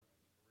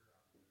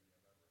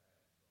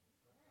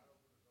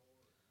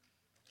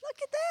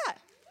look at that.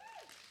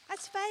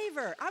 That's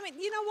favor. I mean,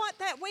 you know what?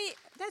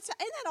 Isn't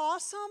that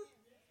awesome?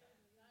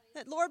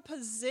 That Lord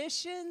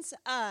positions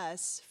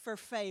us for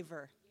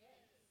favor.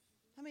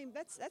 I mean,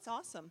 that's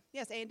awesome.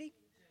 Yes, Andy?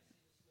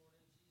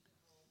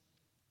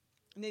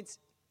 Needs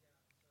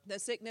the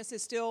sickness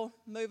is still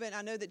moving.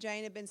 I know that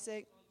Jane had been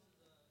sick.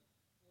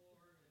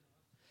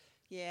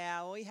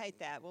 Yeah, well, we hate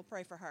that. We'll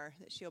pray for her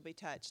that she'll be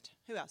touched.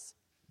 Who else?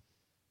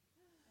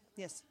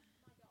 Yes.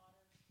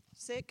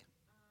 Sick?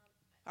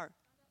 Or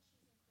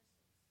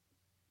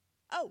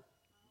oh,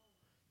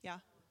 yeah.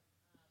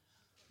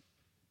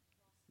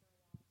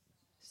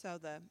 So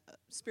the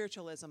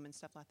spiritualism and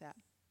stuff like that.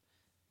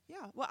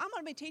 Yeah. Well, I'm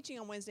going to be teaching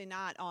on Wednesday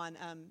night on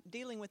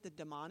dealing with the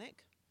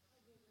demonic,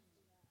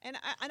 and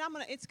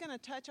it's going to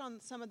touch on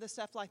some of the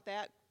stuff like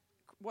that,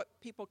 what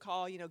people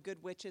call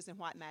good witches and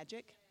white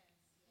magic.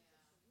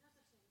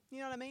 You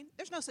know what I mean?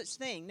 There's no such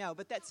thing, no.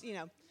 But that's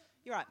you're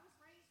right.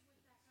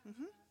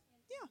 Mm-hmm.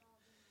 Yeah.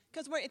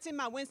 Because it's in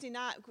my Wednesday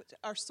night,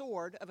 our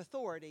sword of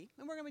authority,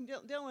 and we're going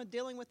to be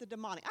dealing with the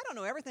demonic. I don't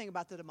know everything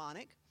about the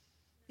demonic,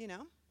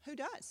 who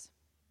does?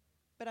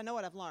 But I know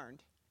what I've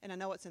learned, and I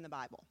know what's in the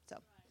Bible. So,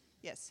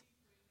 yes.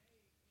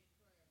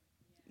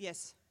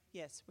 Yes,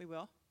 we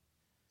will.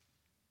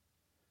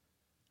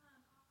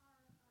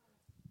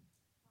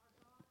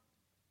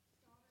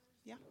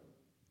 Yeah.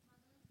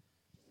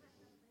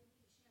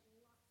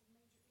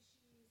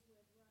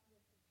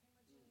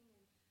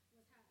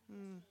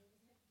 Mm.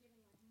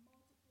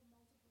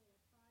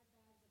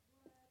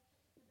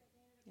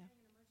 Yeah.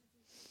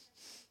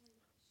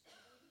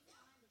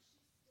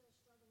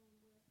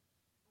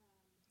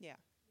 Yeah.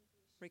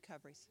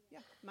 Recoveries. Yeah.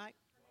 Mike?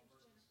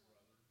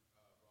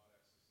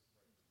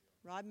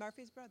 Rod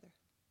Murphy's brother.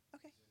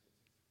 Okay.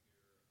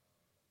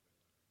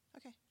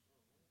 Okay.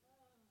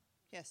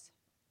 Yes.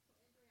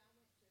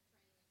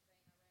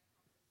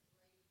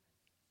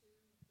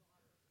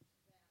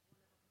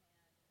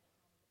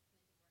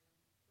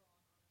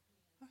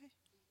 Okay.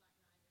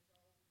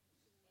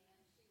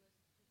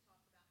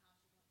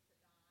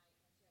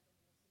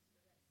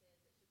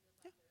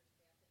 Yeah.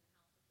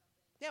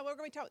 Yeah, we're going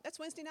to be talking. That's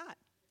Wednesday night.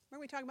 We're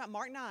going to be talking about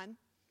Mark 9,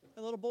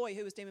 the little boy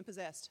who was demon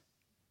possessed,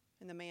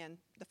 and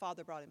the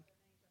father brought him.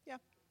 Yeah.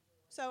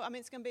 So, I mean,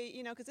 it's going to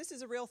be, because this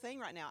is a real thing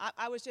right now.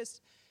 I was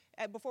just,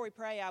 before we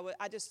pray,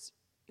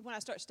 when I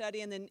start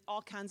studying, then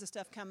all kinds of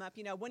stuff come up.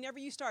 Whenever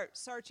you start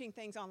searching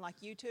things on like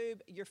YouTube,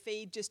 your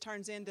feed just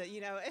turns into,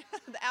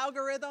 the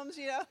algorithms,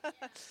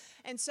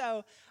 And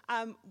so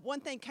one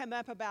thing came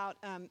up about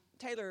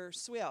Taylor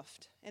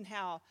Swift and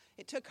how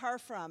it took her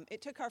from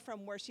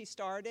where she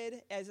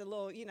started as a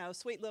little,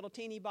 sweet little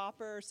teeny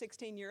bopper,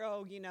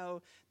 16-year-old,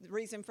 the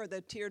reason for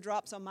the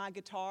teardrops on my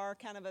guitar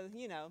kind of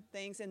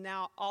things, and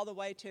now all the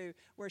way to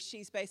where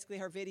she's basically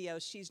her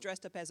videos, she's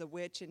dressed up as a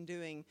witch and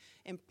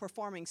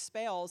performing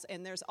spells,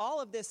 and there's all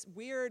of this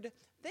weird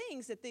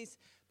things that these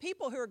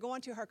people who are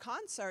going to her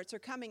concerts are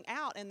coming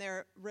out, and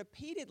they're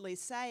repeatedly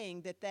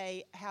saying that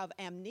they have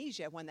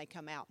amnesia when they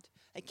come out.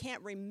 They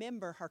can't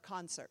remember her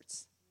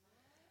concerts.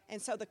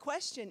 And so the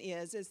question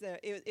is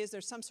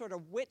there some sort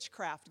of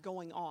witchcraft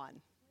going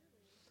on?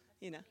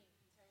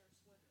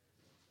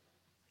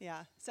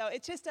 Yeah. So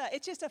it's just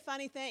a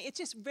funny thing. It's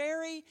just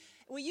we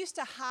used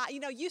to hide,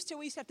 we used to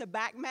have to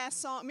backmask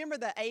song. Remember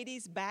the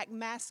 80s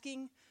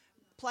backmasking?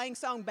 Playing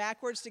song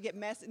backwards to get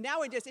messy.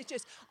 Now we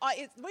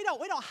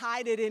don't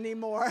hide it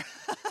anymore.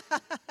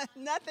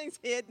 Nothing's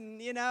hidden,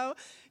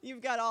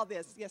 You've got all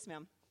this. Yes,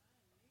 ma'am.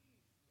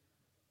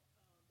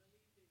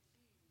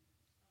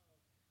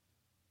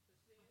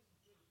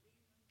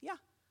 Yeah.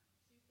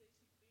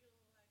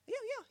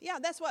 Yeah.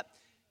 That's what.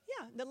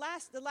 Yeah. The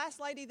last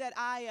lady that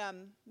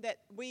that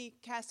we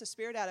cast a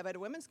spirit out of at a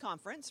women's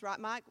conference, right,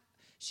 Mike?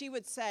 She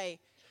would say,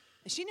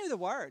 she knew the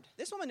word.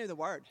 This woman knew the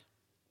word,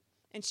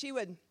 and she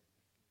would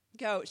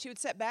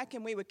sit back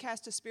and we would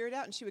cast a spirit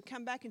out, and she would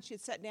come back and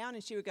she'd sit down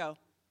and she would go,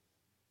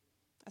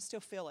 I still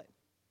feel it.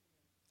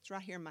 It's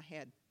right here in my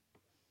head.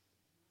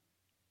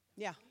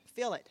 Yeah,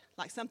 feel it,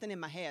 like something in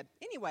my head.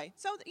 Anyway,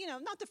 so,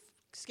 not to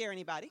scare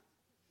anybody,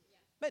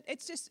 but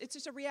it's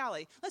just a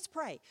reality. Let's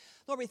pray.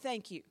 Lord, we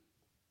thank you.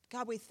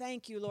 God, we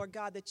thank you, Lord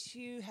God, that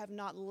you have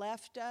not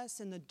left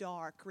us in the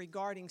dark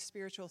regarding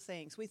spiritual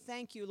things. We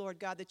thank you, Lord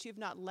God, that you've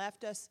not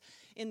left us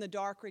in the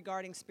dark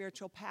regarding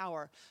spiritual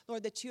power.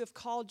 Lord, that you have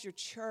called your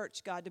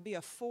church, God, to be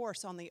a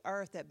force on the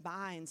earth that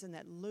binds and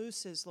that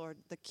looses, Lord,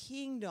 the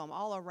kingdom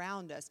all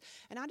around us.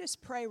 And I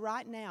just pray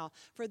right now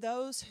for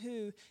those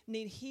who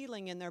need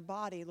healing in their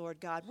body, Lord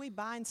God. We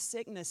bind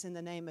sickness in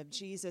the name of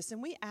Jesus,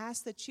 and we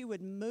ask that you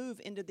would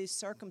move into these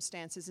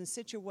circumstances and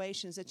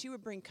situations, that you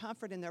would bring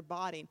comfort in their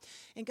body.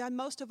 And God,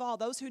 most of all,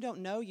 those who don't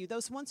know you,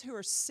 those ones who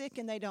are sick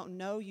and they don't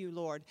know you,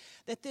 Lord,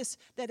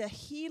 that a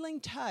healing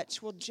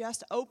touch will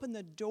just open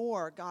the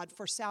door, God,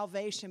 for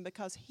salvation,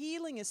 because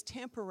healing is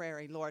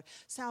temporary, Lord.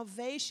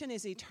 Salvation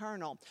is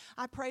eternal.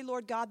 I pray,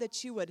 Lord God,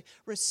 that you would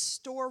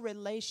restore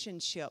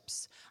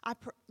relationships.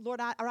 Lord,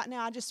 right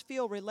now I just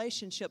feel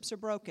relationships are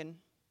broken.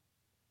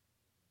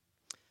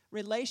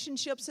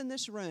 Relationships in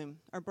this room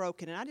are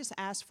broken, and I just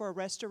ask for a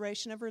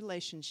restoration of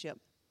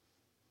relationship.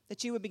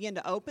 that you would begin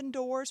to open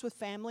doors with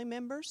family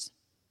members,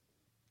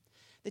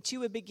 that you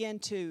would begin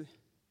to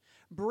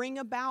bring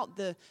about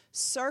the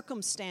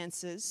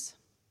circumstances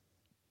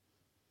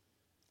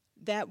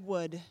that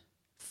would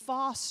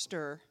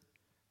foster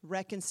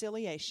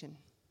reconciliation.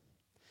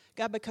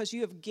 God, because you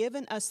have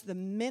given us the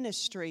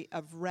ministry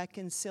of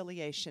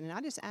reconciliation. And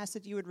I just ask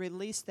that you would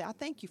release that. I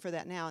thank you for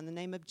that now in the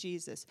name of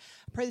Jesus.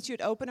 I pray that you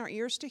would open our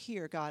ears to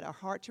hear, God, our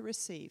heart to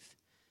receive.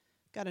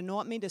 God,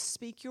 anoint me to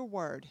speak your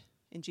word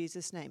in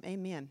Jesus' name.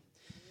 Amen.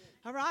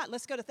 All right,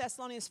 let's go to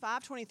Thessalonians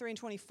 5, 23 and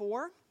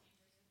 24.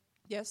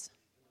 Yes?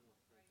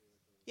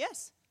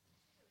 Yes.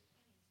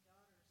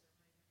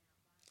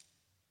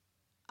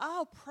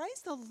 Oh,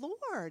 praise the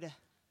Lord.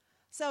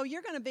 So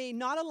you're going to be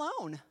not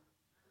alone.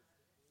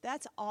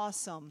 That's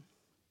awesome.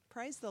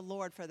 Praise the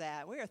Lord for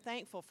that. We are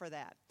thankful for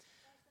that.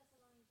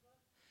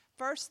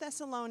 1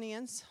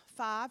 Thessalonians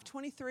 5,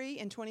 23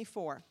 and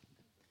 24.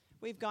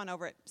 We've gone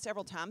over it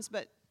several times,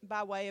 but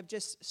by way of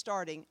just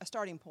a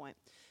starting point.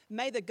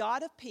 May the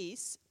God of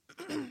peace,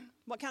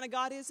 what kind of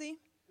God is he?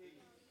 Peace.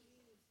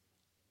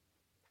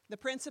 The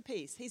Prince of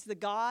Peace. He's the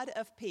God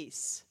of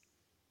peace.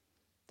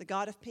 The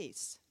God of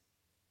peace.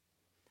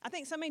 I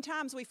think so many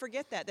times we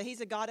forget that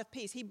he's a God of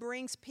peace. He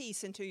brings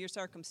peace into your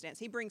circumstance.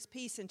 He brings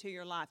peace into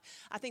your life.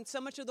 I think so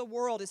much of the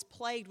world is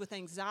plagued with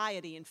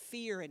anxiety and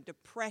fear and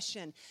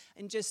depression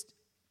and just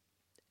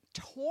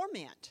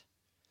torment.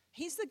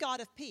 He's the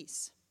God of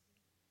peace.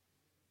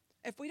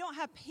 If we don't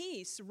have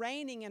peace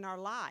reigning in our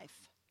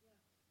life,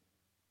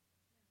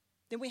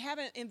 then we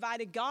haven't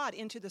invited God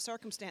into the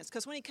circumstance.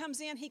 Because when he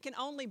comes in, he can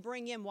only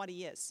bring in what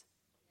he is.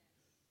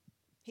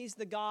 He's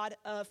the God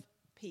of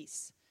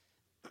peace.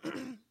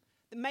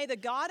 May the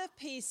God of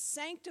peace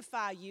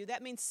sanctify you.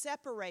 That means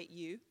separate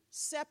you,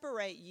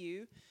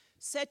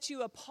 set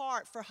you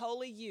apart for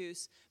holy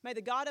use. May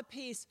the God of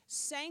peace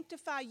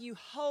sanctify you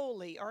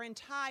wholly or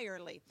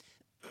entirely.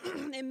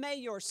 And may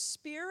your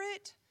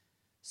spirit,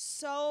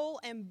 soul,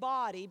 and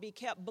body be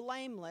kept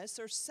blameless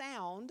or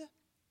sound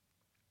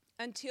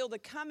until the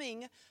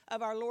coming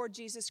of our Lord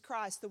Jesus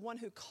Christ. The one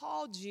who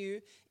called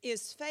you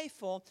is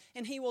faithful,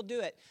 and he will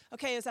do it.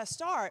 Okay, as I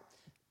start,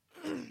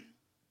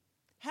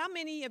 how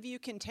many of you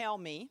can tell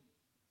me,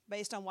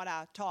 based on what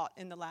I taught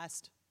in the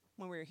last,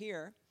 when we were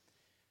here,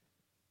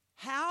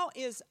 how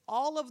is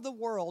all of the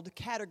world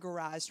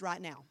categorized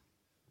right now?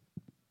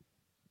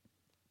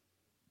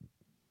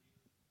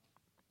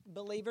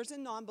 Believers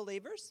and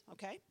non-believers,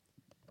 okay.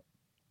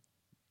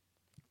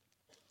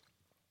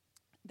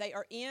 They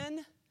are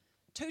in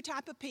two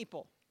type of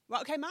people.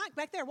 Well, okay, Mike,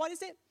 back there, what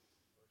is it?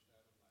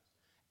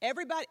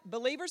 Everybody,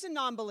 believers and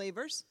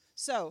non-believers.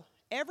 So,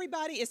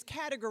 everybody is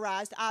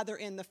categorized either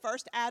in the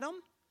first Adam,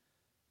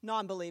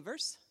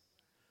 non-believers,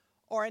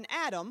 or in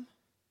Adam,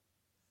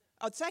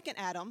 second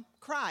Adam,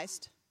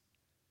 Christ,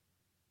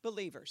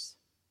 believers.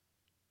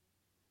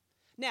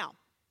 Now,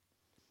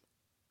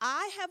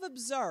 I have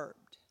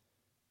observed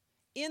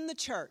in the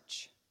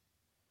church,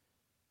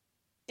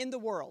 in the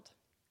world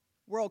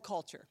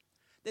culture,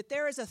 that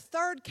there is a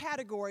third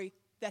category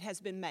that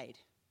has been made.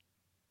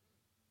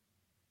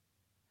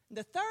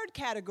 The third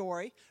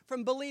category,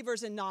 from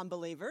believers and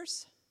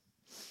non-believers,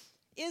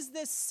 is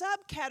this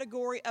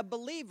subcategory of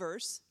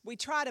believers. We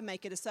try to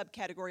make it a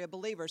subcategory of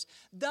believers.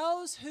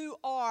 Those who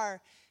are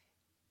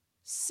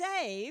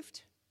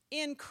saved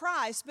in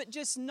Christ, but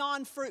just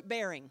non-fruit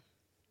bearing.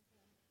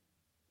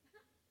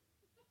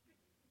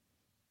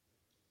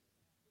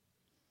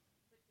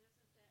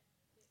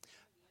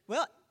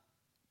 Well,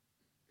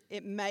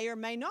 it may or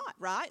may not,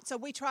 right? So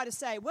we try to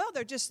say, well,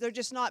 they're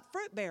just not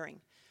fruit bearing.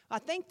 I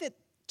think that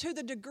to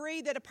the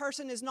degree that a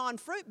person is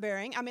non-fruit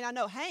bearing, I mean, I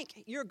know,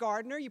 Hank, you're a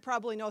gardener, you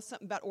probably know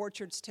something about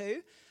orchards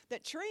too,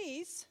 that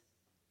trees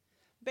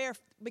bear,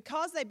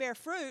 because they bear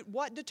fruit,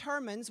 what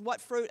determines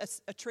what fruit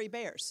a tree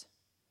bears?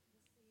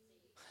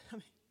 I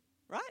mean,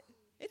 right?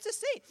 It's a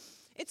seed.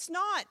 It's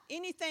not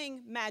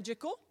anything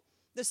magical.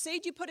 The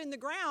seed you put in the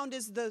ground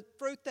is the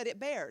fruit that it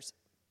bears.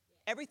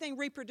 Everything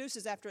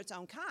reproduces after its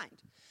own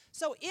kind.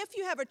 So if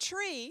you have a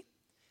tree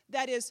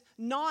that is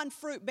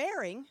non-fruit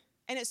bearing,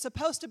 and it's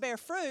supposed to bear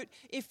fruit,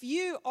 if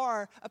you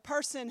are a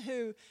person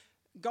who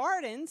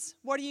gardens,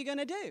 what are you going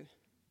to do? It's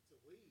a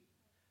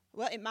weed.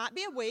 Well, it might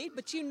be a weed,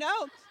 but you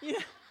know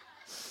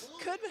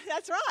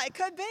that's right, it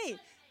could be.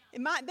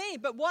 It might be,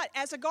 but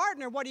as a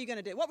gardener, what are you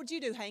going to do? What would you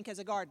do, Hank, as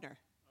a gardener?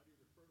 I'd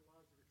either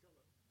fertilize it or kill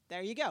it.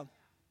 There you go.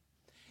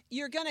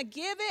 You're going to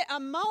give it a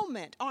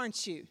moment,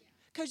 aren't you?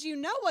 Because you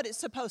know what it's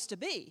supposed to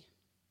be.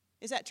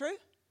 Is that true?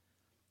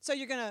 So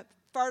you're going to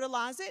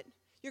fertilize it.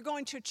 You're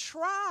going to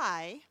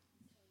try.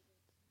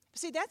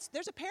 See,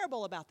 there's a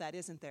parable about that,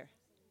 isn't there?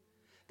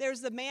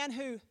 There's the man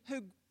who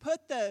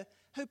put the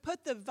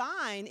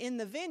vine in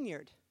the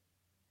vineyard,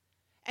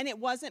 and it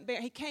wasn't bare.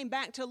 He came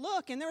back to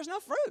look, and there was no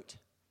fruit.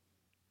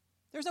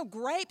 There's no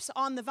grapes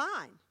on the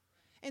vine,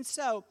 and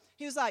so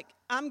he was like,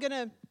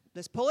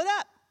 let's pull it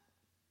up.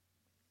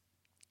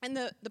 And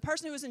the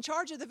person who was in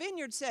charge of the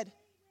vineyard said,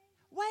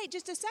 wait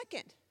just a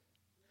second.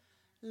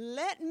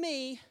 Let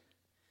me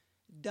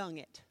dung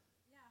it,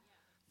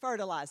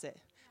 fertilize it.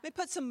 Let me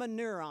put some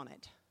manure on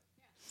it.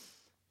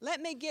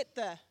 Let me get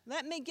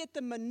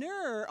the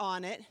manure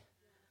on it,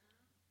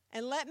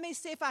 and let me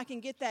see if I can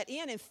get that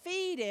in and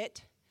feed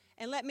it,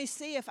 and let me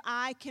see if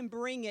I can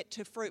bring it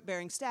to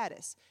fruit-bearing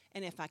status.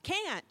 And if I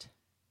can't,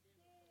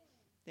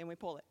 then we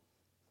pull it.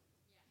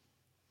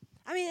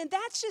 I mean, and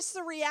that's just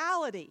the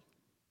reality.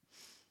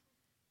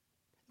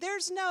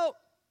 There's no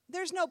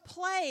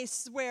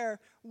place where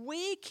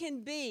we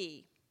can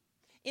be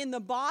in the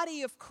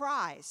body of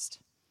Christ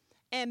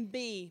and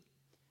be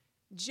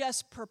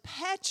just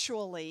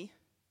perpetually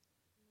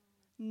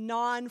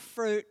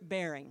non-fruit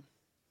bearing.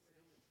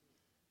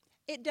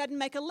 It doesn't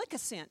make a lick of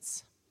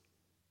sense.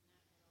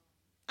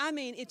 I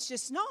mean, it's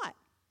just not.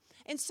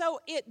 And so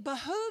it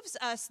behooves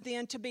us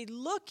then to be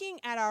looking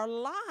at our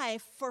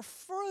life for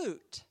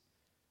fruit.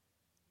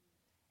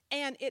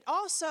 And it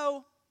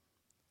also,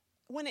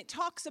 when it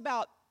talks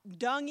about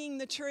dunging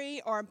the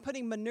tree or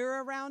putting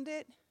manure around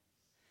it,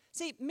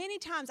 see, many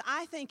times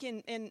I think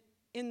in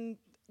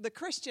the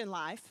Christian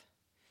life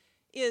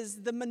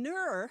is the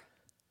manure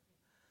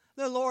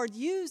the Lord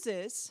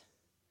uses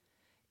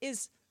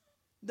is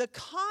the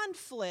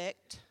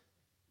conflict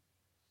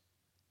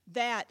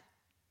that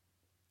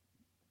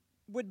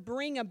would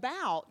bring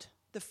about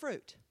the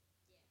fruit.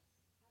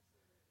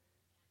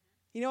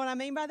 You know what I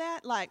mean by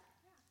that? Like,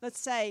 let's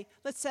say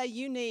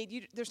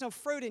there's no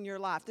fruit in your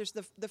life. There's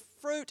the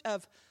fruit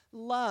of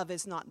love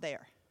is not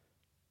there.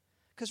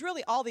 Because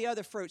really all the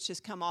other fruits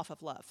just come off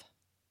of love.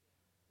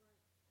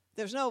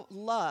 There's no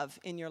love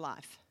in your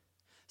life.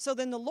 So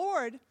then the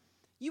Lord,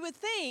 you would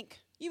think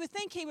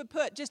he would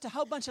put just a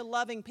whole bunch of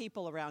loving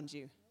people around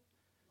you.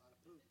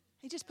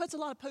 He just puts a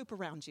lot of poop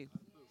around you.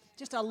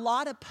 Just a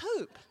lot of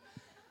poop.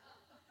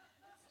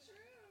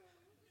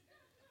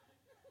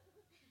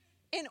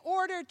 In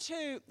order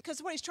to,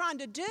 because what he's trying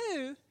to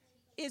do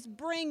is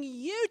bring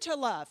you to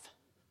love.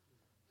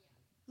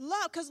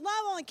 Love, because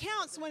love only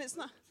counts when it's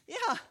not,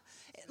 yeah.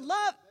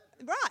 Love,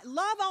 right.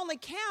 Love only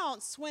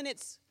counts when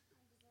it's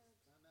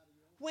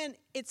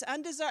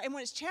undeserved and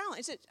when it's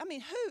challenged. I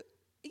mean,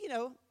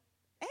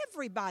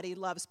 everybody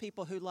loves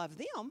people who love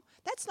them.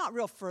 That's not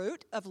real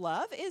fruit of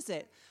love, is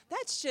it?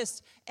 That's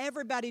just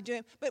everybody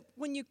doing. But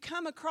when you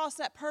come across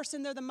that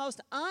person, they're the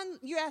most,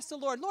 you ask the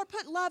Lord,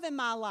 put love in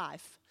my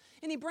life.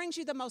 And he brings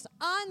you the most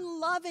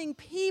unloving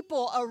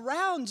people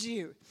around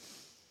you.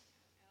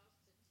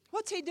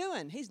 What's he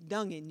doing? He's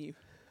dunging you.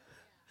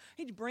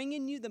 He's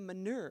bringing you the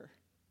manure.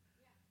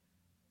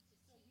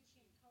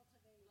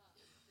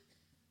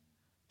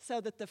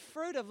 So that the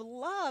fruit of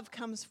love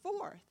comes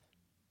forth.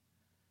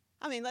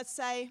 I mean, let's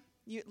say,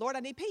 Lord,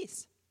 I need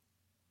peace.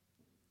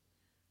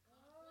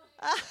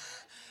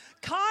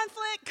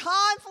 Conflict.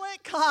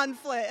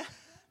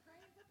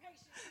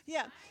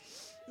 Yeah.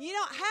 You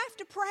don't have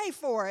to pray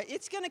for it.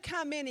 It's going to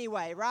come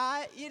anyway,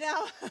 right?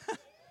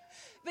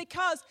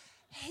 Because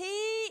he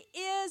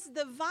is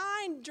the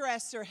vine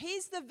dresser.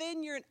 He's the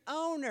vineyard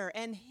owner,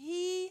 and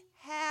he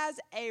has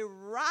a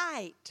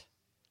right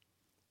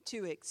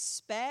to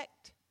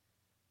expect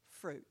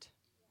fruit.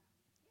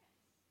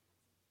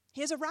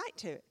 He has a right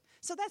to it.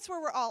 So that's where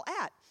we're all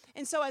at.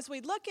 And so as we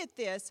look at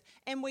this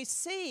and we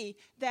see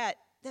that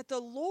the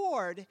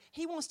Lord,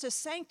 he wants to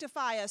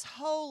sanctify us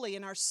wholly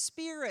in our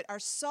spirit, our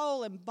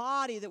soul, and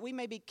body, that we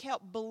may be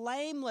kept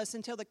blameless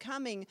until the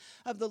coming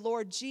of the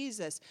Lord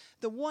Jesus.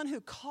 The one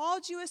who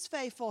called you is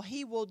faithful,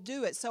 he will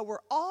do it. So we're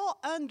all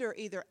under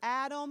either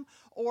Adam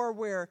or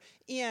we're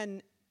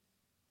in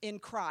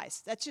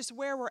Christ. That's just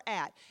where we're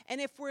at. And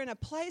if we're in a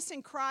place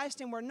in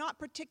Christ and we're not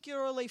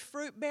particularly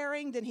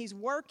fruit-bearing, then he's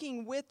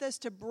working with us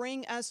to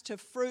bring us to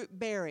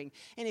fruit-bearing.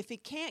 And if he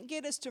can't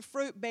get us to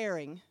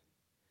fruit-bearing,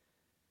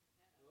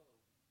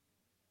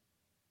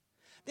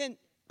 then,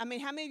 how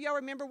many of y'all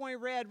remember when we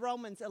read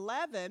Romans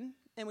 11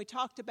 and we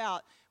talked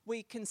about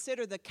we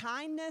consider the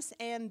kindness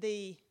and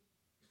the,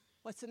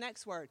 what's the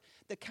next word?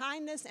 The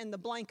kindness and the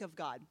blank of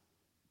God.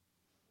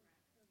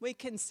 We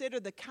consider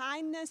the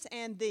kindness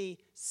and the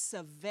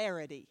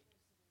severity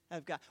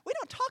of God. We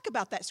don't talk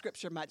about that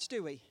scripture much,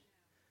 do we?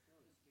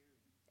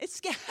 It's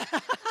scary.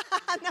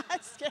 I'm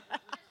not scared.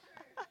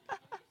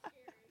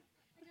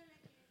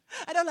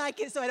 I don't like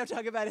it, so I don't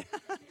talk about it.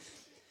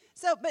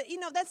 So, but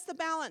that's the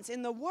balance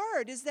in the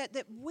Word, is that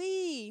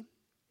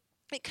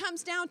it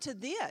comes down to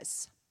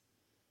this,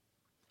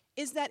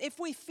 is that if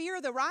we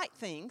fear the right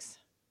things,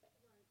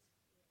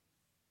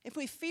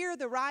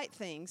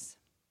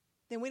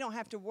 then we don't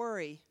have to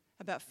worry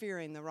about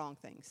fearing the wrong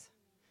things.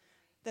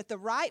 That the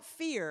right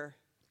fear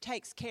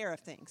takes care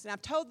of things. And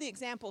I've told the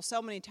example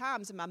so many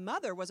times, and my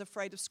mother was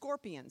afraid of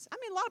scorpions. I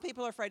mean, a lot of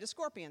people are afraid of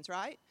scorpions,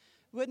 right?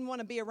 Wouldn't want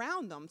to be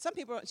around them. Some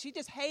people, she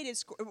just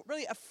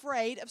really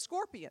afraid of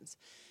scorpions.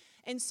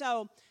 And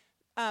so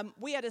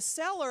we had a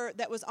cellar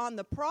that was on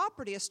the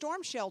property, a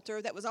storm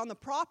shelter that was on the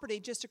property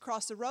just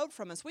across the road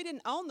from us. We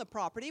didn't own the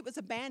property. It was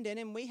abandoned,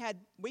 and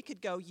we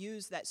could go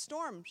use that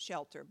storm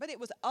shelter. But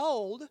it was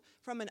old,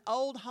 from an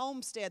old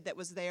homestead that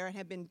was there and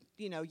had been,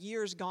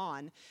 years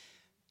gone.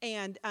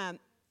 And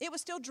it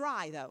was still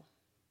dry, though.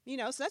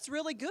 So that's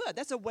really good.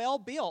 That's a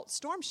well-built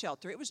storm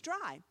shelter. It was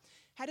dry.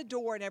 had a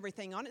door and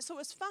everything on it, so it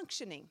was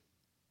functioning.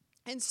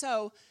 And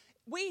so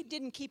we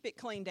didn't keep it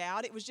cleaned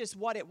out. It was just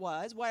what it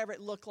was, whatever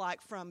it looked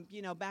like from,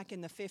 back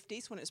in the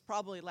 50s when it was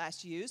probably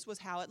last used was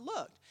how it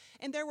looked.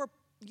 And there were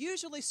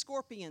usually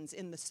scorpions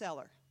in the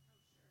cellar,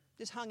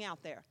 just hung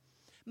out there.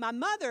 My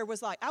mother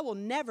was like, I will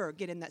never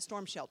get in that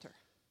storm shelter.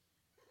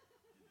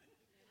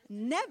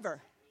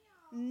 Never.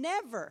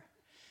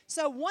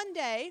 So one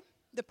day,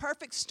 the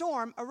perfect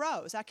storm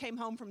arose. I came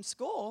home from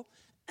school,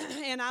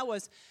 and I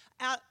was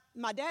out.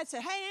 My dad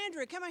said, hey,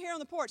 Andrea, come out here on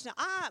the porch. Now,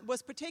 I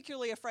was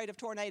particularly afraid of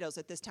tornadoes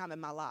at this time in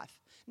my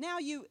life. Now,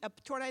 a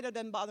tornado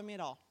doesn't bother me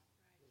at all.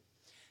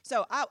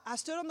 So I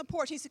stood on the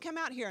porch. He said, come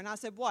out here. And I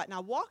said, what? And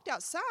I walked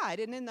outside,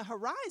 and in the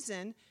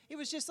horizon, it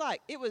was just like,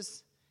 it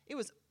was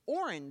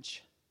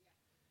orange,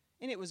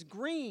 and it was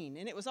green,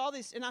 and it was all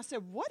these. And I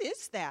said, what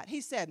is that? He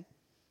said,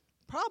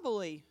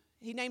 probably,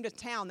 he named a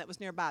town that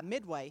was nearby,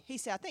 Midway. He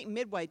said, I think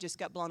Midway just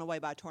got blown away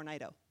by a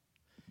tornado.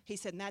 He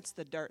said, and that's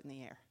the dirt in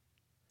the air.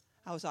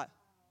 I was like,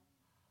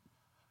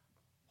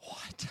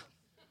 what?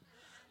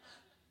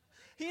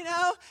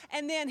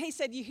 And then he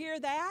said, you hear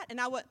that?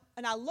 And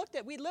I looked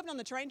we lived on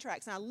the train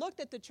tracks, and I looked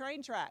at the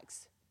train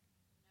tracks,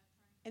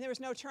 and there was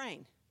no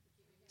train.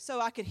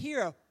 So I could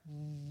hear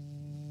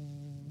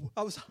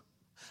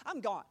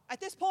I'm gone. At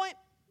this point,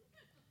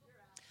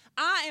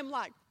 I am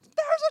like,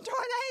 there's a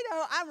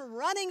tornado. I'm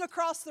running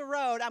across the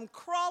road. I'm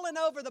crawling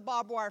over the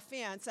barbed wire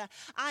fence.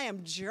 I am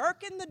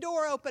jerking the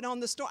door open on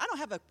the store. I don't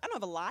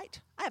have a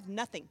light. I have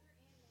nothing.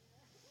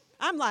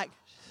 I'm like,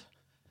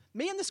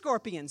 me and the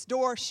scorpions,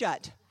 door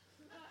shut.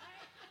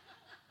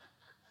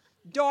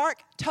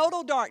 Dark,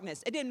 total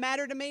darkness. It didn't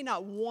matter to me,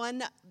 not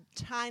one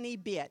tiny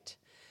bit.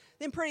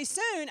 Then pretty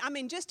soon,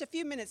 just a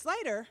few minutes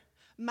later,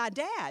 my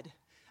dad,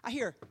 I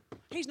hear,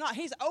 he's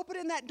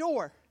opening that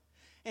door,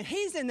 and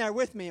he's in there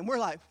with me, and we're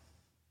like,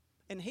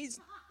 and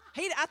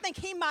I think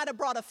he might have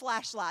brought a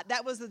flashlight.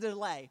 That was the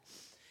delay.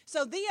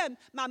 So then,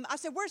 I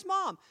said, where's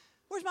Mom?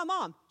 Where's my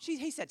mom?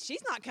 He said,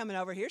 she's not coming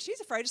over here.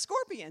 She's afraid of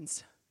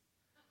scorpions.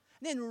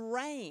 Then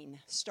rain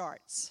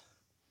starts.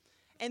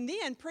 And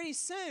then pretty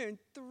soon,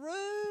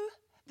 through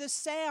the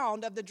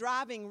sound of the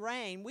driving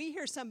rain, we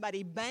hear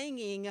somebody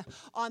banging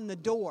on the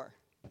door.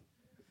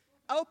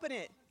 Open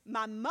it.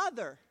 My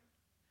mother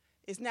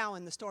is now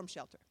in the storm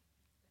shelter.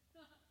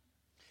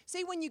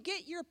 See, when you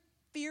get your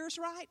fears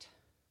right,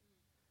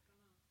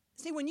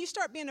 when you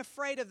start being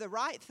afraid of the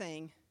right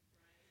thing,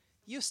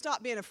 you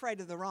stop being afraid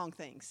of the wrong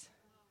things.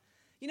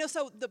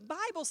 So the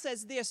Bible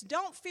says this,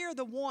 don't fear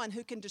the one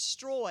who can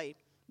destroy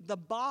the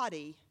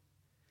body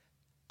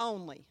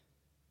only.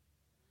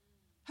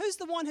 Who's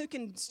the one who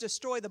can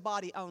destroy the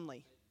body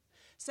only?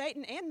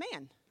 Satan and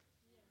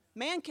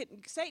man.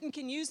 Satan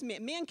can use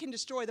men. Men can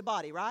destroy the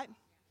body, right?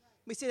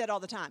 We see that all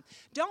the time.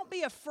 Don't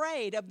be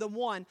afraid of the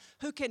one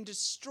who can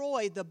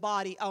destroy the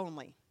body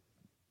only.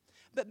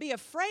 But be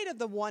afraid of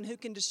the one who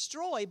can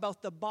destroy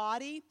both the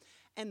body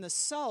and the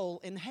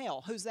soul in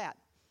hell. Who's that?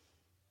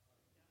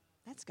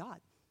 That's God.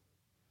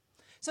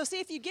 So see,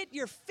 if you get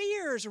your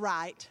fears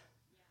right,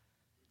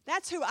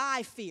 that's who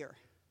I fear.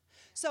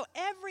 So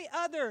every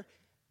other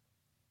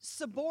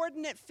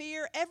subordinate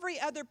fear, every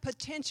other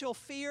potential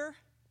fear,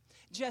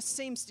 you're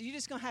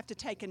just going to have to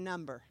take a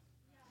number.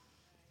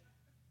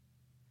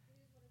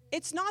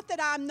 It's not that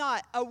I'm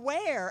not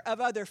aware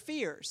of other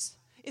fears.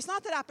 It's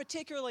not that I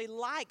particularly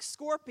like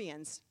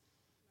scorpions.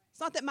 It's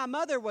not that my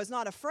mother was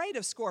not afraid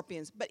of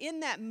scorpions. But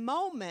in that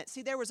moment,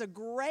 see, there was a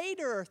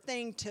greater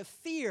thing to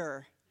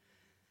fear,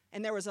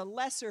 and there was a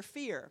lesser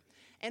fear.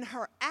 And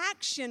her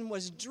action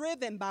was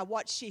driven by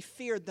what she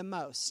feared the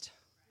most.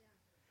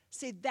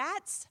 See,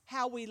 that's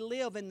how we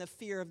live in the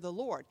fear of the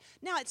Lord.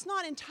 Now, it's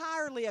not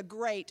entirely a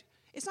great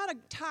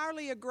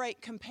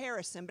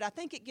comparison, but I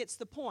think it gets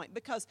the point.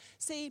 Because,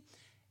 see,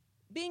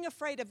 being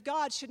afraid of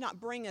God should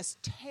not bring us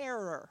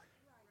terror.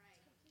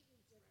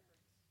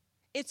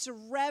 It's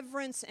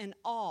reverence and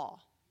awe.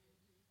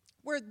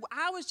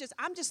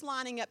 I'm just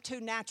lining up two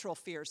natural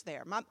fears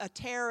there. A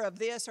terror of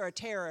this or a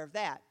terror of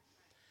that.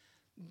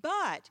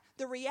 But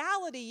the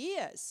reality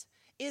is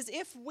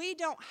if we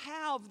don't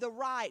have the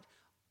right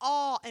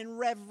awe and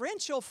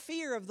reverential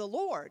fear of the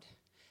Lord,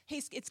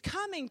 it's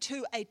coming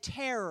to a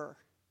terror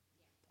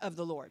of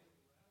the Lord.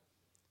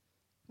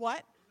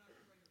 What?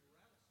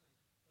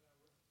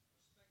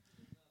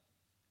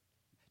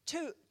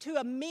 To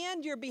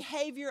amend your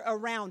behavior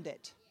around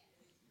it.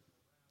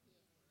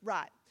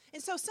 Right.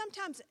 And so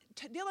sometimes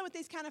dealing with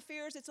these kind of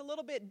fears, it's a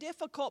little bit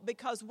difficult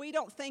because we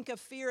don't think of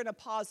fear in a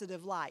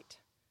positive light.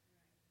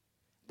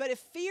 But if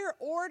fear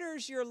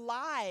orders your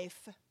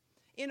life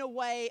in a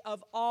way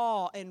of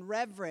awe and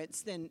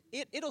reverence, then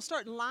it'll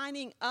start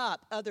lining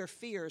up other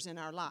fears in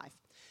our life.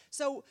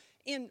 So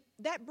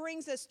that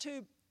brings us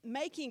to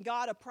making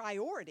God a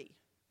priority.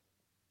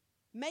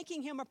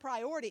 Making him a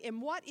priority.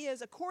 And what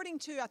is, according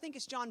to, I think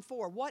it's John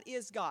 4, what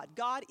is God?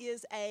 God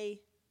is a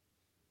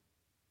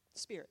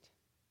spirit.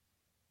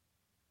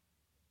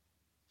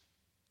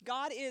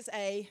 God is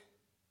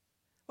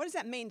what does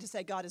that mean to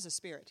say God is a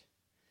spirit?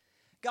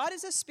 God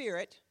is a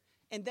spirit,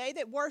 and they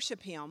that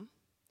worship him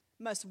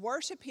must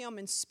worship him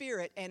in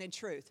spirit and in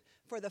truth.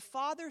 For the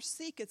Father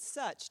seeketh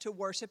such to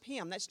worship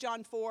him. That's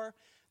John 4.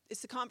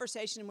 It's the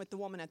conversation with the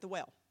woman at the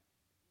well.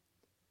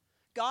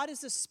 God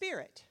is a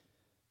spirit,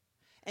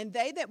 and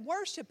they that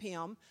worship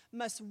him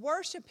must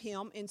worship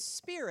him in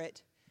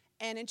spirit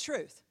and in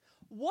truth.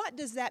 What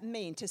does that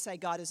mean to say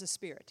God is a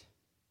spirit?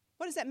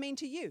 What does that mean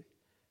to you?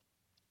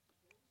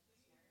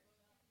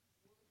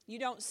 You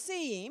don't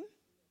see him.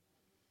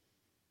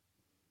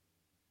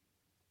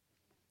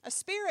 A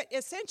spirit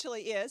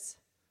essentially is,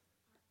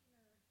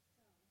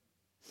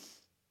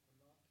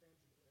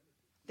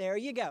 there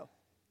you go,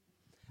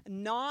 a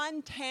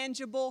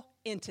non-tangible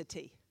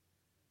entity.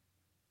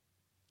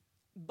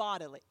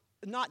 Bodily,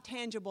 not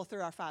tangible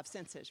through our five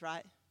senses,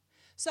 right?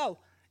 So,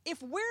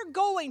 if we're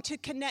going to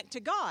connect to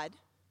God,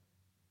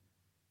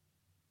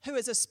 who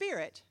is a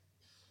spirit,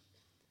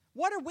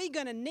 what are we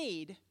going to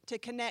need to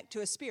connect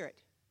to a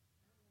spirit?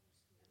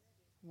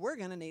 We're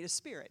going to need a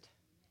spirit.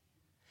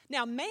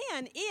 Now,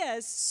 man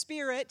is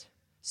spirit,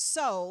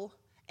 soul,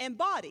 and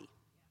body.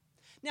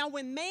 Now,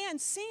 when man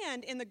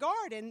sinned in the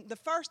garden, the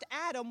first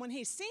Adam, when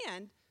he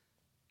sinned,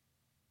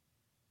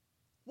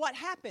 what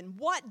happened?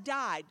 What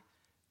died?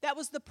 That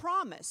was the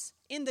promise.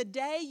 In the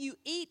day you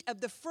eat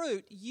of the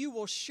fruit, you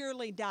will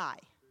surely die.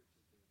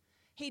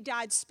 He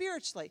died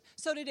spiritually.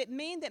 So did it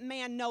mean that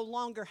man no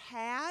longer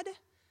had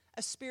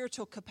a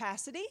spiritual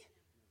capacity?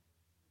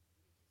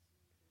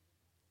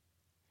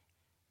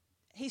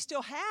 He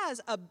still has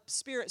a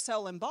spirit,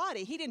 soul, and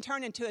body. He didn't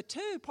turn into a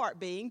two-part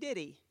being, did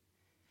he?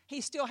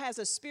 He still has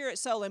a spirit,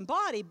 soul, and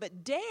body,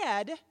 but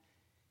dead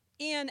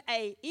in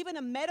even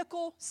a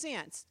medical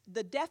sense.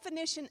 The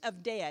definition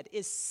of dead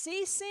is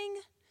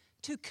ceasing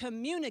to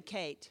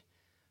communicate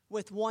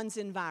with one's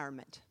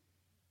environment.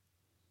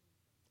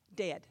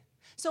 Dead.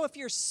 So if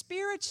you're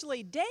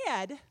spiritually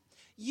dead,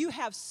 you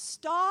have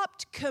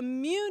stopped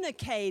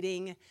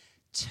communicating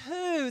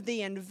to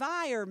the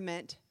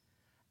environment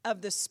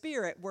of the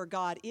spirit where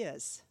God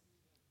is.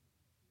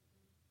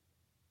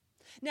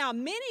 Now,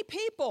 many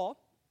people,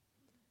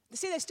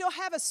 see, they still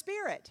have a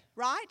spirit,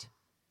 right?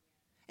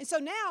 And so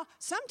now,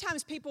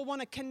 sometimes people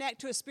want to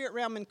connect to a spirit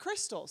realm in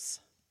crystals.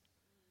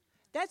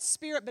 That's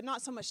spirit, but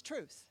not so much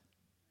truth.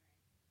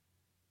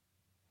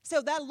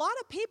 So that a lot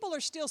of people are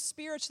still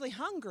spiritually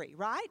hungry,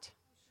 right?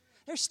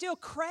 They're still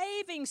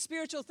craving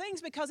spiritual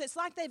things because it's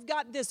like they've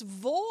got this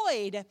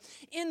void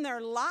in their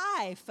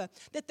life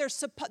that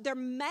they're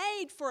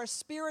made for a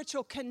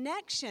spiritual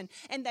connection,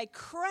 and they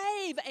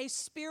crave a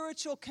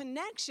spiritual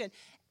connection.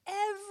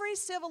 Every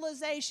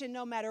civilization,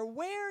 no matter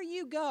where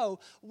you go,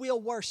 will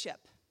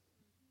worship.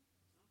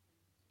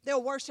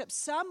 They'll worship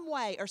some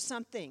way or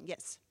something.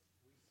 Yes.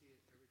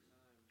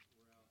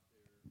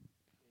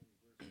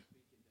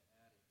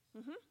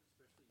 Mm-hmm.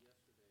 Especially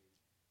yesterday,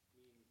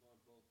 me and Yvonne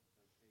both,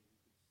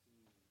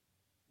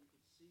 you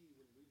could see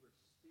when we were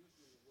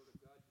speaking the word of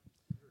God, you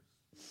could see her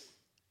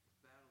spirit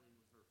battling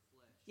with her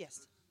flesh.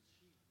 Yes.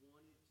 She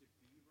wanted to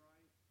be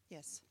right.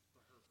 Yes.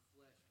 But her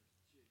flesh,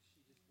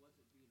 she just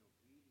wasn't being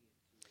obedient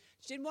to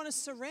it. She didn't want to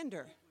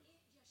surrender. And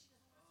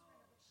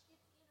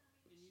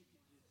you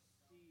could just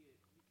see it.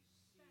 You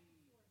could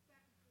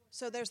see.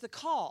 So there's the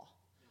call.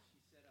 And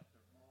she sat out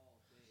there all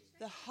day.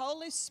 The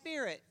Holy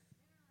Spirit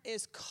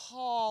is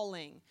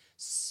calling,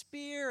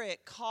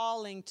 spirit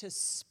calling to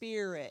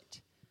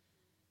spirit.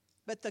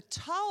 But the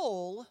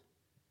toll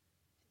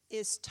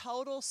is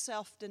total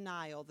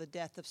self-denial, the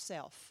death of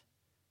self.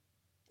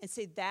 And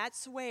see,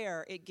 that's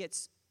where it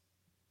gets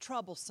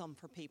troublesome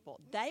for people.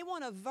 They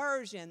want a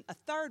version, a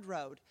third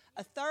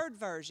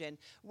version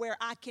where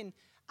I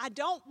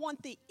don't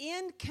want the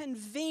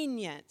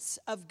inconvenience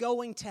of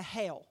going to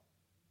hell.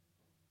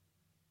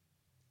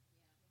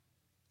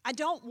 I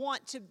don't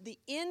want the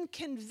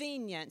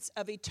inconvenience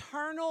of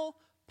eternal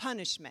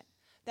punishment.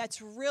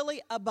 That's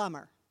really a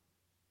bummer,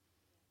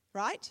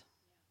 right?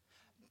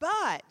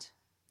 But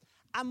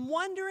I'm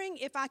wondering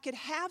if I could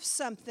have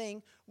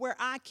something where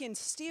I can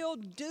still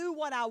do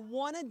what I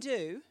want to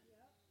do.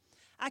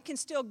 I can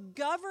still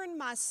govern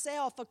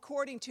myself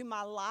according to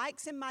my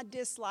likes and my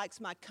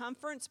dislikes, my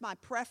comforts, my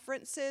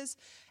preferences,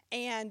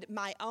 and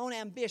my own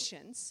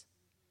ambitions,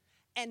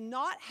 and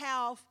not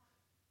have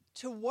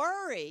to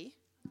worry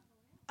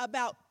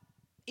about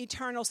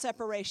eternal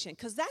separation,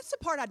 because that's the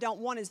part I don't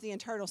want, is the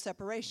eternal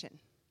separation.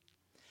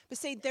 But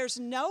see, there's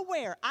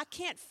nowhere,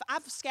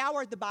 I've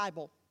scoured the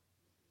Bible.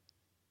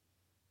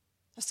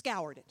 I've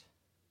scoured it.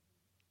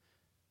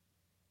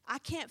 I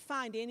can't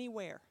find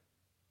anywhere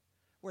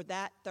where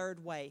that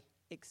third way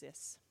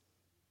exists.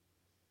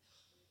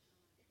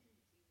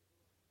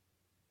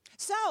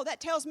 So that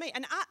tells me,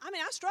 and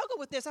I struggle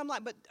with this. I'm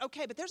like, but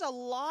there's a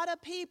lot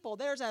of people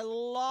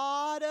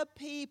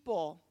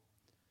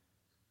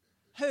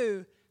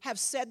who have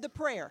said the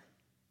prayer.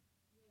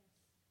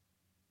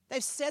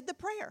 They've said the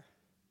prayer.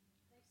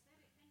 They've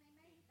said it, and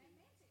they meant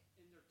it.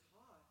 And they're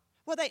taught.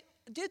 Well,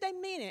 did they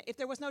mean it if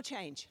there was no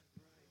change?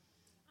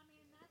 I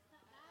mean, that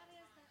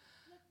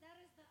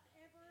is the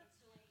ever.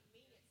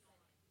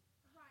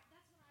 Right,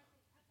 that's what I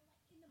think. I feel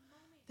like in the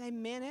moment. They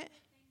meant it.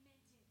 They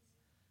meant it,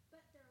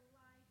 but their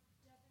life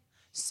doesn't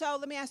So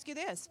let me ask you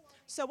this.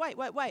 So wait.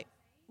 What?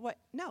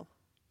 No.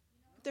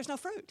 There's no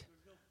fruit.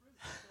 There's no fruit.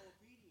 There's no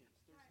obedience.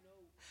 There's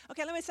no.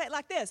 Okay, let me say it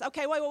like this.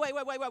 Okay, wait.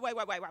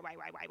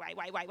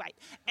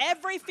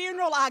 Every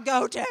funeral I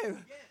go to,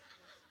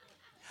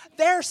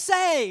 they're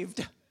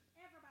saved.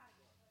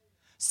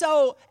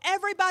 So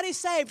everybody's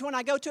saved when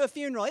I go to a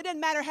funeral. It doesn't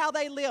matter how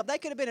they live. They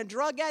could have been a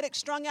drug addict,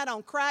 strung out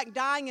on crack,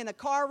 dying in a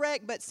car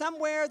wreck, but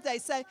somewhere they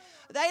say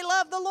they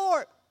love the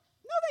Lord.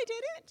 No, they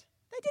didn't.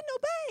 They didn't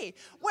obey.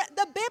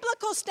 The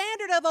biblical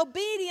standard of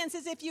obedience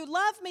is if you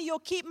love me, you'll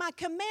keep my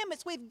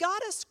commandments. We've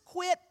got to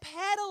quit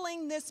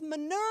peddling this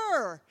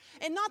manure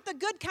and not the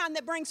good kind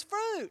that brings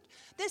fruit.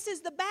 This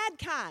is the bad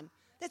kind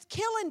that's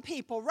killing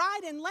people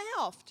right and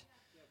left.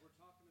 Yeah, we're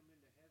talking them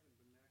into heaven,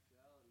 but in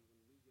actuality,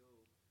 when we go,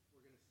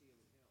 we're going to see them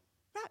in hell.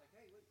 Right. Like,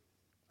 hey, look,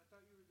 I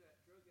thought you were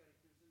that drug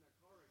addict that was in that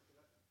car wreck,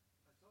 but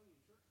I saw you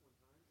in church one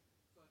time,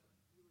 so I thought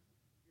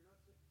you're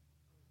not sick.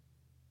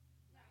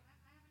 No,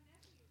 I have a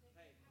nephew that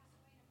Hey. passed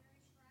away in a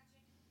very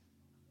tragic,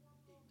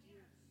 horrible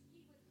manner. He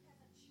was,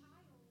 as a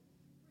child,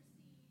 received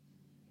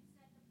and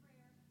said the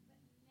prayer,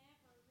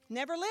 but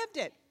Never lived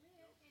it.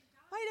 lived and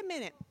died. Wait a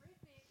minute.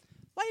 Horrific,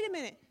 Wait a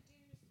minute.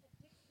 induced,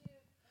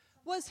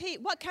 addictive,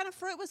 What kind of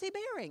fruit was he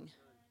bearing?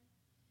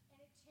 and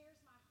it tears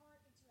my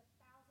heart into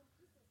 1,000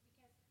 pieces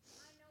because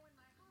I know in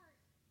my heart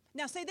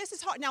Now, see, this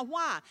is hard. Now,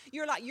 why?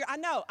 I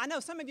know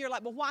some of you are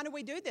like, well, why do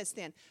we do this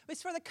then?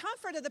 It's for the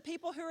comfort of the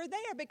people who are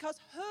there, because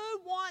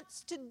who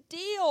wants to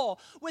deal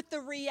with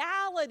the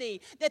reality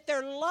that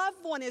their loved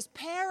one is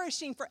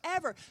perishing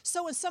forever?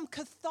 So in some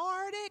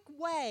cathartic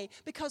way,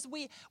 because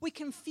we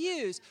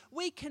confuse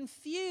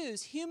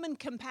human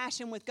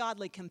compassion with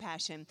godly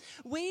compassion.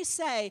 We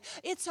say,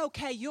 it's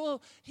okay,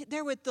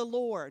 they're with the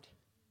Lord.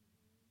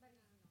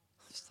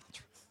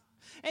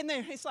 And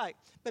then he's like,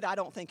 but I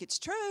don't think it's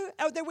true.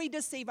 Or that we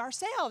deceive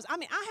ourselves. I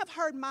mean, I have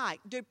heard Mike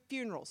do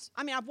funerals.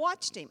 I mean, I've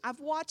watched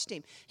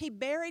him. He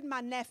buried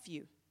my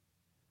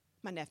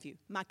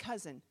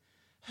cousin,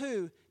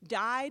 who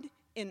died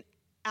in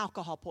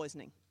alcohol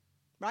poisoning.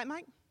 Right,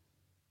 Mike?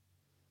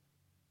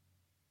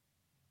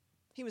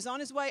 He was on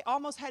his way,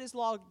 almost had his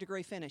law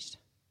degree finished.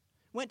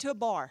 Went to a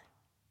bar.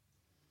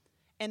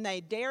 And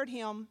they dared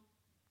him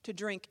to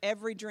drink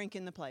every drink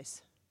in the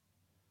place.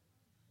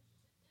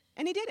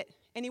 And he did it.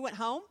 And he went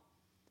home,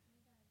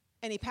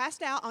 and he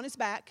passed out on his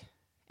back,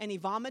 and he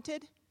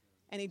vomited,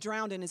 and he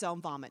drowned in his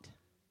own vomit.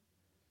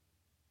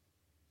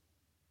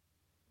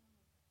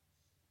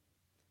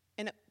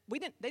 And they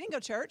didn't go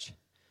to church.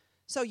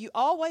 So you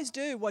always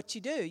do what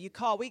you do.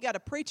 We got a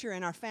preacher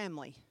in our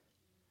family.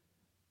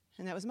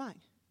 And that was Mike.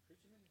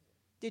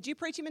 Did you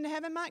preach him into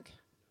heaven, Mike?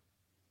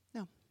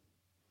 No.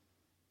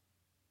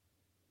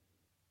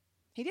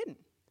 He didn't.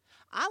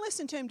 I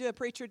listened to him do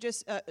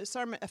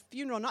a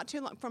funeral not too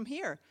long from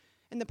here.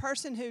 And the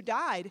person who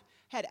died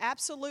had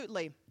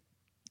absolutely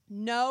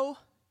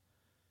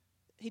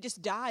he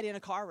just died in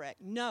a car wreck.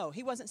 No,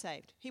 he wasn't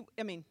saved.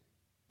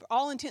 For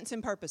all intents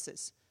and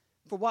purposes,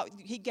 for what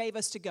he gave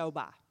us to go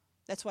by.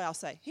 That's what I'll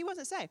say. He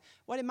wasn't saved.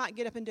 What did Mike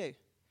get up and do?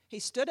 He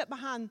stood up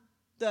behind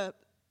the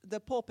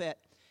pulpit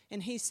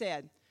and he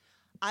said,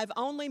 I've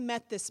only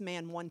met this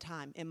man one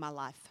time in my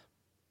life.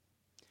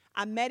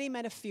 I met him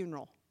at a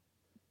funeral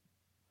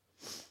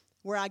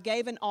where I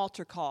gave an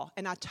altar call,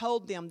 and I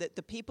told them that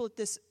the people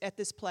at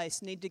this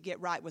place need to get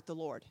right with the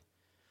Lord.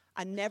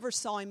 I never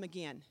saw him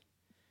again.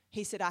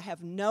 He said, I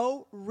have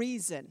no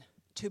reason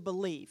to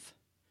believe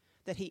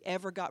that he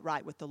ever got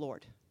right with the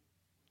Lord.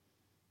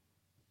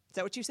 Is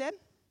that what you said?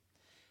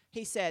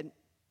 He said,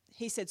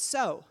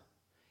 so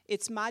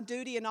it's my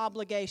duty and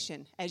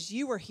obligation, as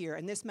you are here,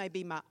 and this may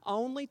be my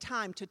only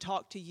time to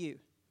talk to you,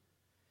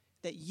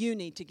 that you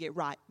need to get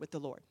right with the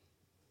Lord.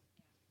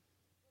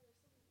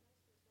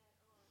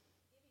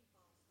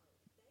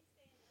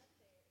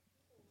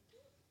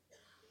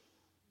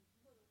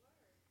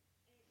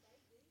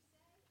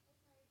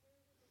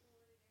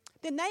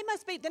 Then I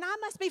must be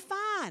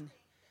fine.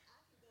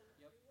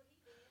 Yep.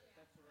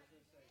 That's what I was going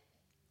to say.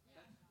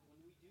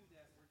 When we do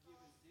that, we're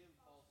giving them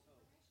false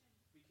hope.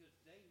 Because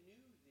they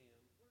knew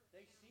them.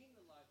 They seen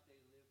the life they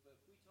lived.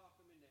 But if we talk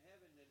them into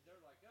heaven, then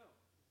they're like, I'm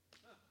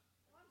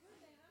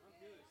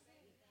good.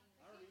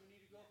 I don't even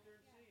need to go up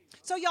there and see him.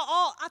 So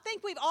I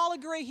think we all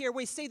agree here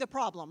we see the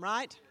problem,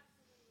 right?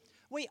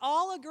 We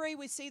all agree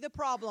we see the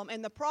problem, and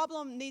the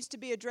problem needs to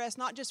be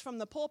addressed not just from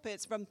the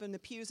pulpits, from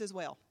the pews as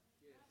well.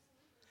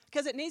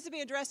 Because it needs to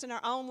be addressed in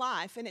our own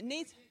life, and it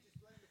needs...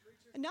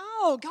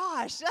 No,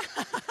 gosh.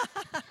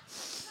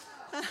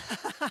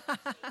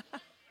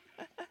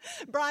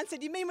 Brian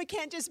said, you mean we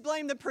can't just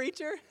blame the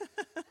preacher?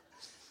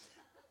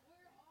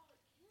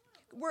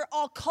 We're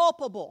all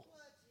culpable.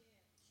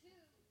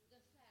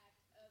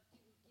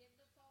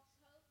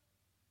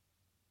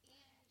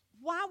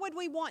 Why would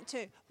we want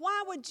to?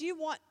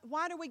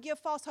 Why do we give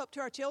false hope to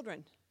our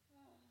children?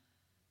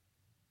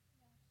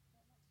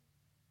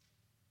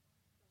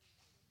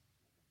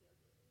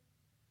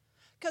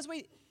 Because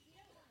we...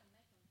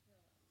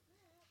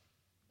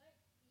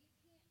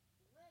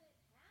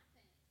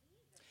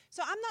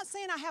 So I'm not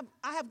saying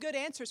I have good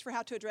answers for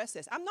how to address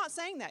this. I'm not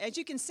saying that. As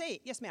you can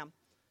see, yes, ma'am.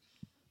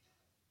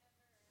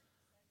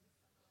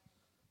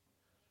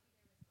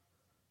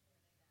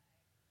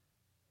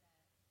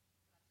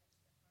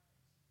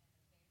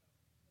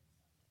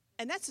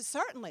 And that's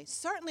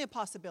certainly a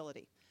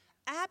possibility.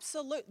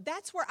 Absolute.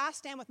 That's where I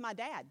stand with my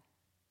dad.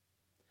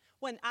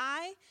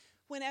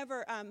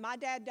 Whenever my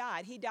dad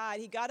died, he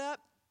got up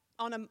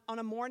on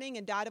a morning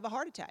and died of a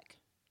heart attack.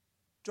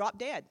 Dropped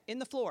dead in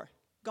the floor,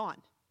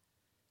 gone.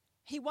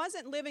 He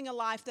wasn't living a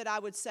life that I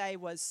would say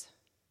was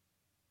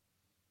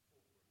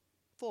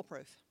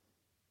foolproof.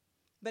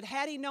 But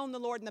had he known the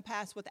Lord in the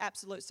past with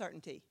absolute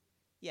certainty?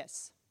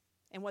 Yes.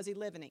 And was he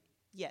living it?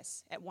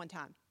 Yes, at one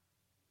time.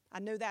 I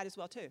knew that as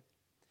well too.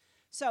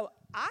 So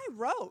I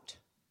wrote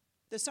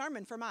the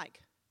sermon for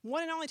Mike.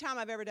 One and only time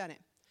I've ever done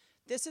it.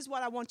 This is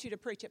what I want you to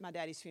preach at my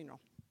daddy's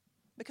funeral.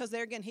 Because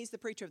there again, he's the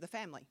preacher of the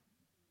family.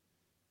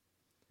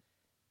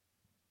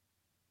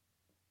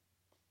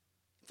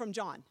 From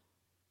John.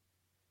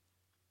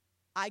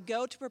 I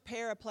go to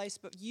prepare a place,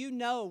 but you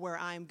know where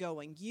I am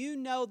going. You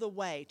know the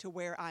way to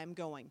where I am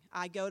going.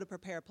 I go to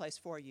prepare a place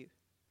for you.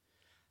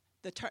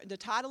 The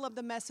title of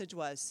the message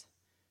was,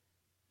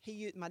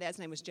 my dad's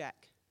name was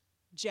Jack.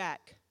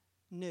 Jack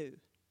knew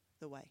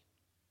the way.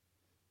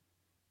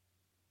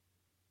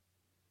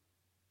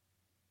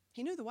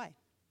 He knew the way.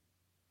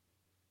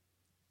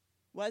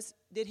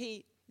 Did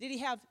he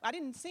have, I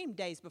didn't see him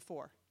days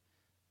before.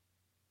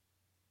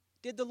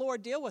 Did the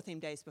Lord deal with him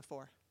days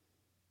before?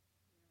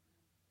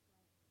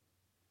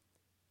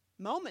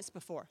 Moments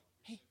before.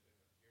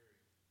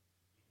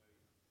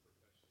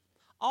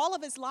 All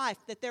of his life,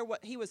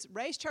 he was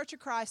raised Church of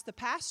Christ. The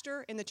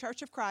pastor in the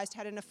Church of Christ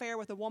had an affair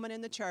with a woman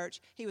in the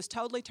church. He was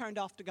totally turned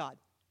off to God.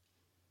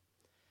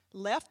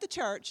 Left the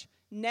church,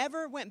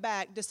 never went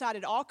back,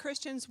 decided all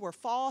Christians were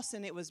false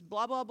and it was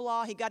blah, blah,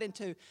 blah.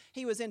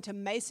 He was into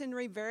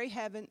Masonry, very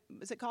heavy.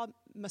 Is it called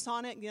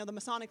Masonic? The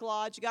Masonic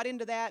Lodge. Got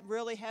into that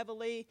really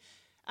heavily.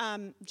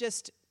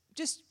 Just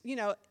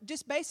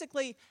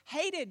basically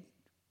hated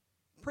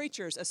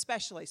preachers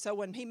especially. So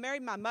when he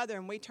married my mother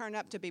and we turned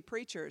up to be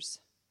preachers,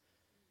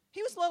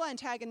 he was a little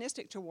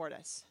antagonistic toward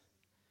us.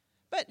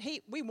 But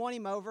we won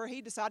him over.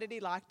 He decided he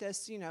liked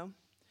us,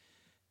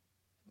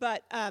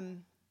 But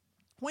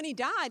when he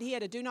died, he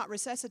had a do not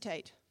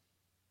resuscitate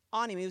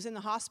on him. He was in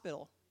the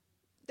hospital.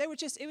 It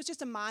was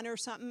just a minor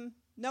something.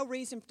 No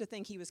reason to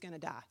think he was going to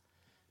die.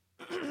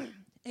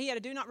 He had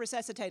a do not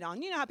resuscitate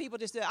on. You know how people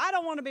just do, I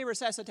don't want to be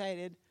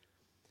resuscitated.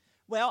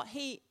 Well,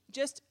 he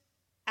just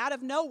out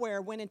of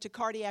nowhere went into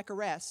cardiac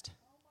arrest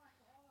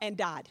and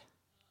died.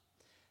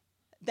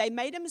 They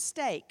made a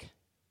mistake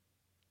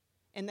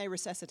and they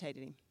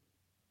resuscitated him.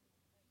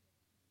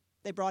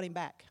 They brought him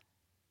back.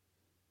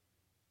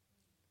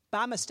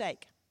 By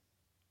mistake.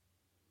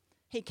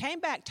 He came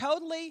back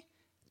totally,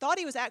 thought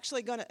he was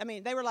actually going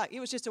to, they were like, it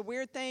was just a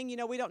weird thing,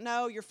 we don't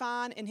know, you're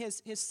fine. And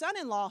his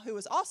son-in-law, who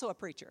was also a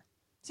preacher.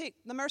 See,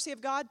 the mercy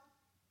of God.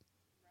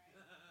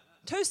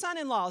 Two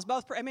son-in-laws,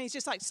 both, he's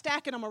just like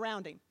stacking them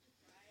around him.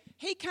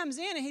 He comes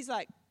in and he's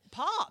like,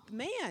 Pop,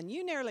 man,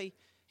 you nearly,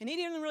 and he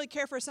didn't really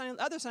care for his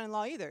other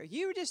son-in-law either.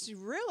 You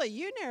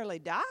nearly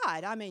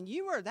died.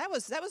 That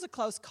was a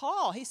close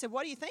call. He said,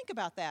 what do you think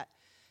about that?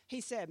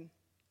 He said,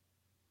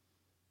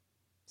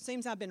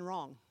 seems I've been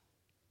wrong.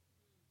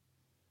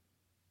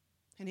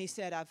 And he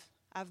said,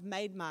 I've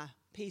made my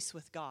peace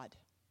with God.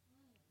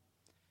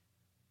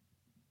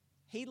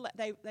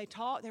 They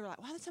talked. They were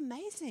like, wow, that's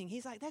amazing.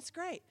 He's like, that's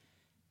great.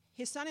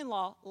 His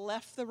son-in-law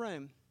left the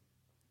room,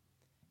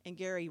 and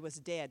Gary was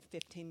dead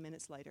 15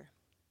 minutes later.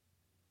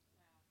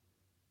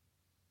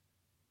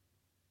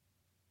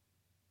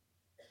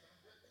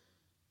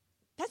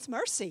 That's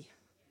mercy.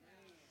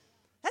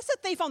 That's the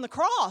thief on the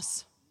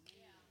cross.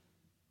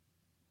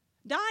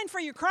 Dying for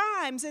your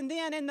crimes, and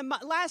then in the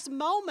last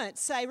moment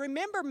say,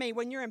 remember me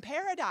when you're in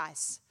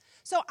paradise.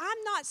 So I'm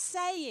not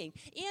saying,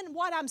 in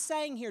what I'm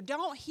saying here,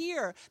 don't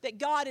hear that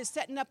God is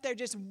sitting up there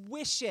just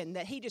wishing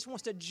that he just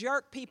wants to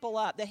jerk people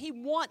up, that he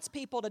wants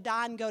people to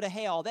die and go to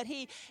hell, that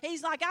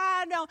he's like,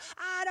 I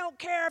don't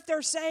care if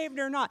they're saved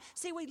or not.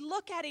 See, we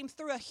look at him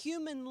through a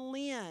human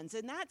lens,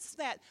 and that's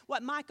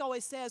what Mike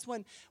always says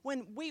when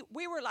we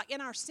were like in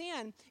our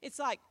sin, it's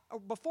like, or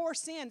before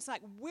sin, it's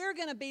like we're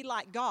going to be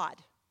like God.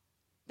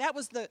 That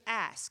was the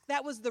ask.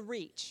 That was the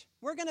reach.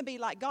 We're going to be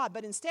like God,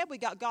 but instead we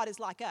got God is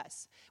like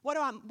us.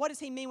 What does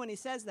he mean when he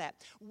says that?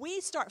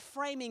 We start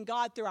framing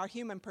God through our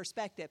human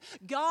perspective.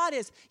 God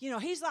is, we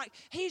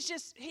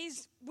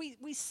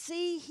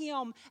see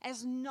him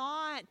as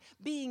not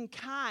being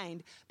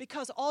kind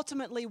because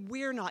ultimately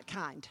we're not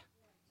kind.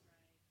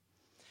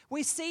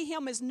 We see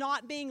him as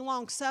not being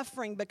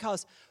long-suffering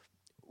because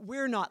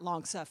we're not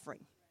long-suffering.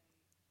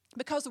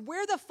 Because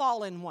we're the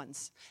fallen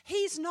ones.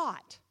 He's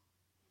not.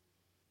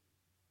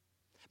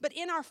 But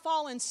in our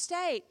fallen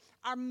state,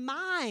 our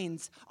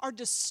minds are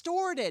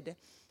distorted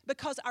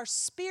because our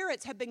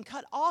spirits have been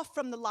cut off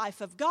from the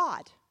life of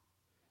God.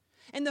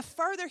 And the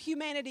further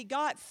humanity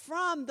got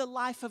from the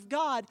life of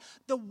God,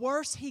 the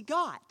worse he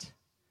got.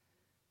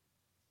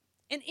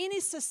 in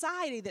any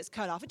society that's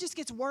cut off. It just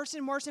gets worse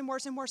and worse and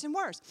worse and worse and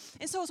worse.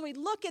 And so as we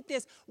look at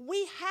this,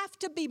 we have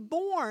to be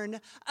born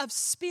of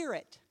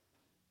spirit.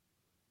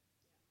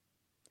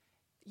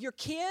 Your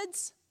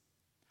kids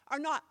are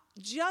not,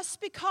 just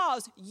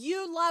because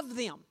you love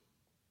them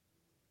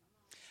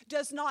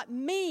does not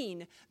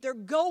mean they're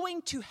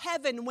going to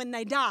heaven when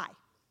they die.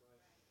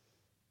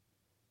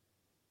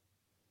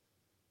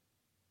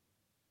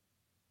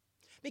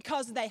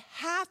 Because they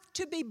have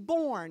to be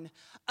born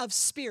of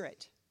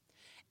spirit.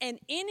 And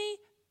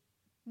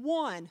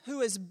anyone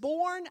who is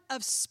born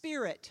of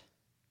spirit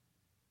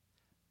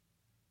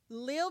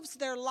lives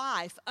their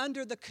life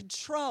under the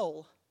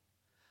control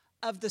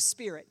of the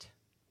Spirit.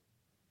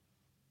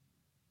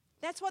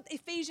 That's what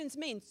Ephesians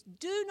means.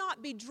 Do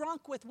not be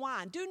drunk with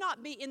wine. Do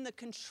not be in the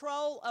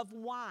control of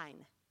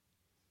wine.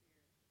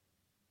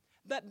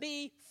 But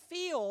be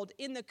filled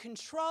in the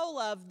control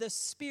of the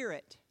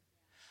Spirit.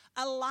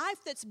 A life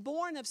that's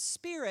born of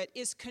Spirit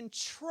is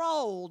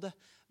controlled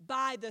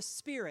by the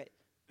Spirit.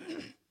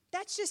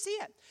 That's just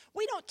it.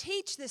 We don't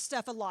teach this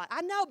stuff a lot.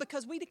 I know,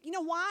 because you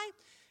know why?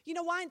 You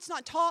know why it's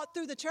not taught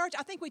through the church?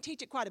 I think we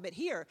teach it quite a bit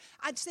here.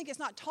 I just think it's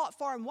not taught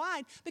far and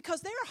wide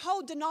because there are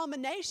whole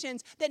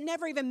denominations that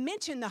never even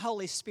mention the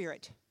Holy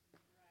Spirit.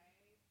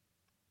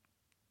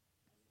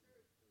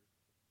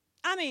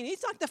 I mean,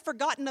 he's like the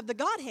forgotten of the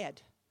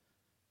Godhead.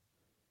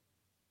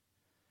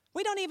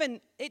 We don't even,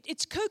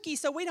 it's kooky,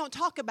 so we don't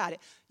talk about it.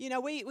 You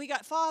know, we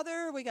got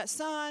Father, we got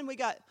Son, we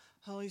got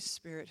Holy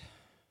Spirit.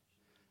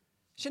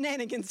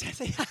 Shenanigans.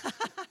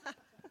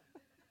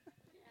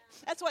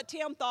 That's what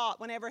Tim thought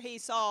whenever he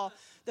saw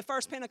the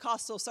first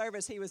Pentecostal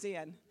service he was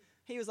in.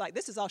 He was like,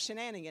 this is all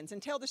shenanigans,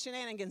 until the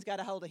shenanigans got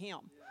a hold of him.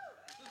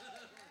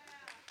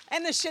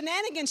 And the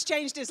shenanigans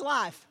changed his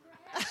life.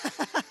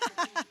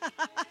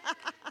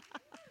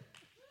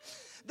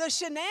 The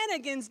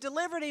shenanigans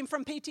delivered him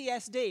from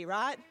PTSD,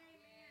 right?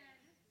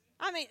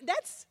 I mean,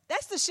 that's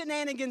the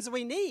shenanigans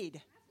we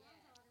need.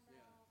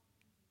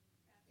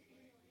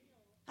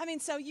 I mean,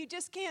 so you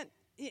just can't,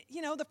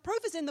 you know, the proof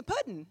is in the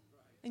pudding.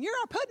 And you're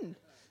our pudding.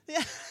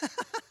 Yeah.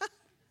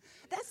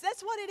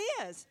 That's what it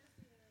is.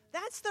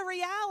 That's the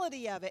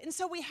reality of it. And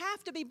so we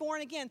have to be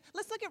born again.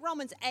 Let's look at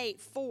Romans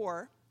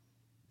 8:4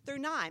 through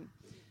 9.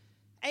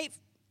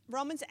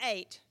 Romans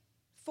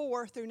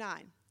 8:4 through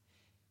 9.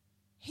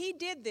 He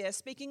did this,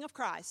 speaking of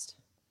Christ,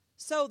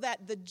 so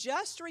that the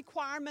just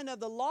requirement of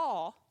the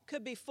law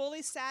could be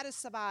fully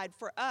satisfied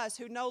for us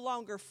who no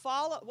longer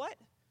follow, what?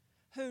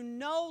 Who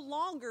no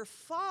longer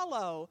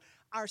follow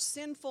our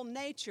sinful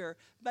nature,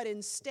 but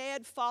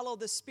instead follow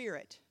the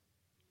Spirit.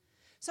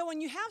 So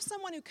when you have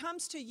someone who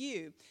comes to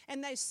you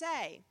and they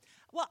say,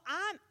 well,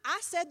 I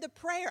said the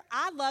prayer,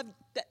 I love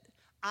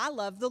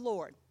the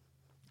Lord.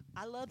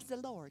 I love the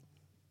Lord.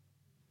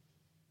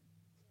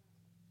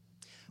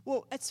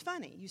 Well, it's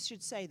funny you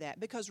should say that,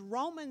 because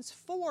Romans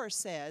 4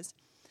 says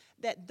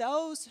that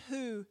those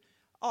who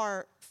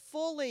are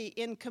fully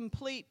in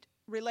complete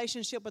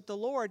relationship with the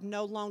Lord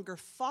no longer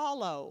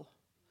follow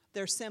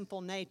their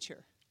sinful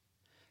nature,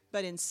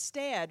 but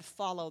instead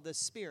follow the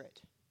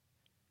Spirit.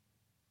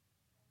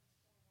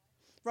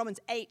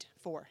 Romans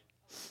 8:4.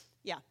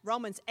 Yeah,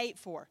 Romans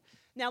 8:4.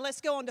 Now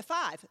let's go on to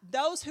 5.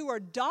 Those who are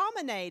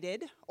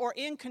dominated or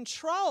in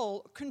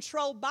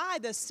controlled by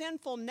the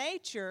sinful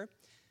nature,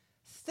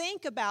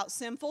 think about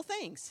sinful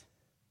things.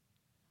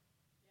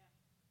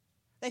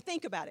 They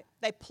think about it.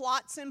 They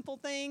plot sinful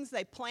things.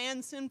 They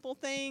plan sinful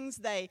things.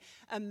 They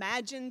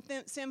imagine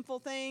sinful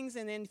things.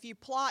 And then if you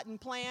plot and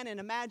plan and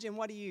imagine,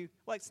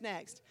 what's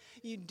next?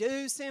 You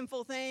do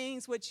sinful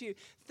things, which you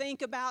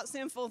think about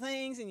sinful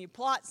things, and you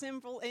plot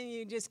sinful, and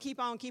you just keep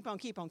on.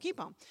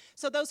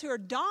 So those who are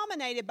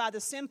dominated by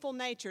the sinful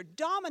nature,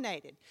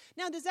 dominated.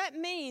 Now, does that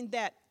mean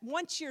that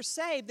once you're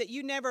saved that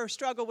you never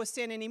struggle with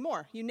sin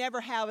anymore? You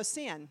never have a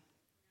sin?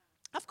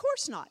 Of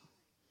course not.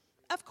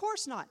 Of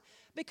course not.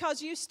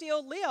 Because you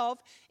still live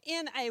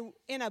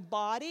in a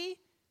body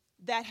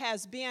that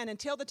has been,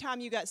 until the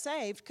time you got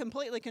saved,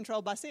 completely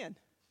controlled by sin.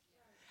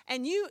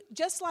 And you,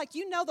 just like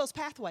you know those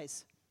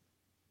pathways.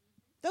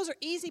 Those are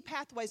easy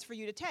pathways for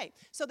you to take.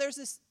 So there's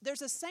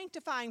a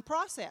sanctifying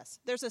process.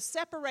 There's a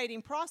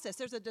separating process.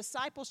 There's a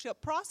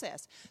discipleship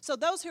process. So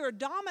those who are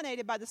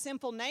dominated by the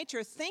sinful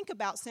nature think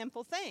about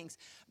sinful things.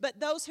 But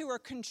those who are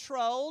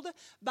controlled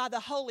by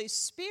the Holy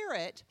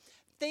Spirit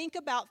think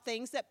about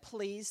things that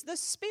please the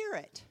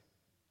Spirit.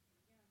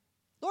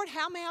 Lord,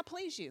 how may I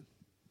please you?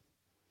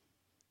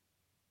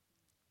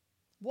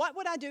 What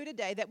would I do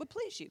today that would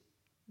please you?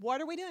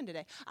 What are we doing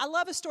today? I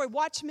love a story.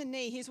 Watchman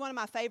Nee, he's one of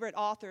my favorite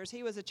authors.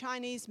 He was a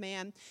Chinese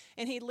man,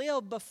 and he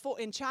lived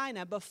in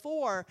China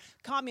before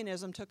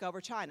communism took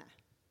over China.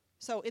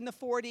 So in the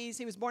 40s,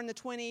 he was born in the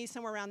 20s,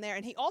 somewhere around there,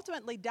 and he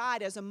ultimately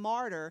died as a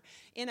martyr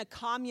in a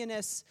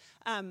communist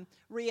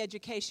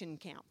re-education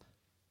camp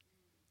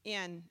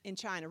in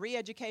China.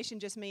 Re-education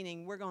just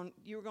meaning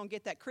you were going to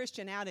get that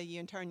Christian out of you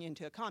and turn you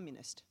into a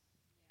communist.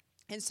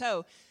 And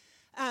so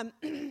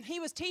he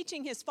was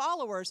teaching his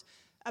followers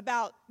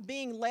about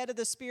being led of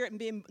the Spirit and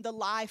being the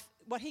life,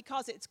 what he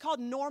calls it, it's called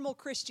normal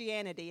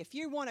Christianity. If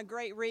you want a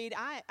great read,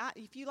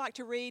 if you like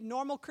to read,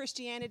 Normal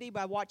Christianity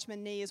by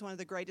Watchman Nee is one of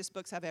the greatest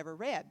books I've ever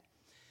read.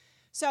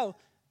 So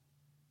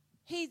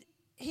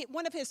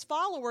one of his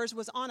followers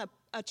was on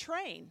a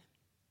train.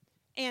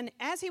 And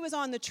as he was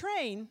on the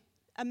train,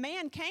 a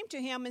man came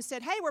to him and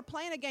said, hey, we're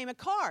playing a game of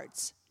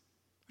cards.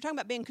 We're talking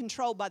about being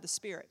controlled by the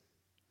Spirit.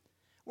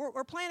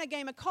 We're playing a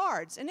game of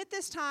cards. And at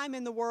this time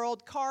in the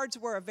world, cards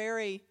were a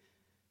very,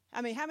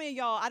 how many of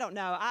y'all, I don't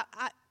know.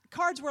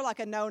 Cards were like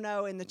a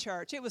no-no in the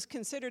church. It was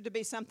considered to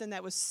be something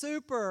that was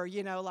super,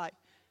 like,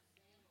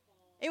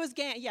 it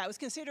was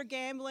considered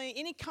gambling.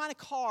 Any kind of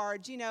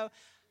cards,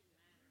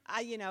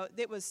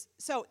 it was,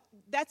 so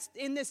that's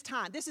in this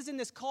time. This is in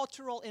this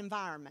cultural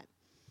environment.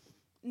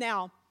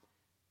 Now,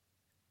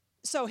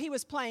 so he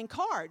was playing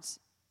cards.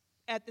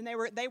 And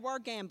they were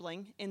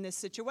gambling in this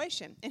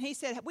situation. And he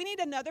said, we need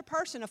another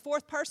person, a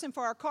fourth person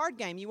for our card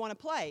game. You want to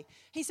play?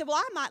 He said, well,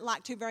 I might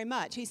like to very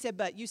much. He said,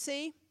 but you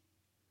see,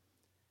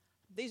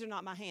 these are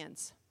not my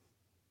hands.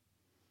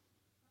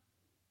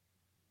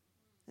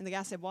 And the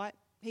guy said, what?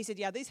 He said,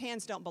 yeah, these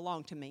hands don't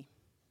belong to me.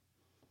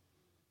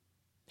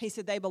 He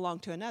said, they belong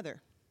to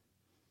another.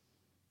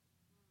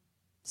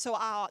 So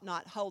I ought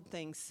not hold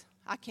things.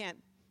 I can't,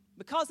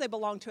 because they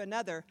belong to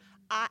another,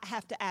 I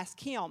have to ask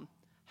him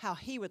how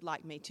he would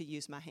like me to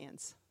use my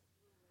hands.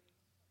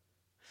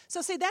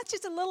 So see, that's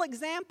just a little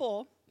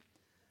example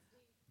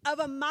of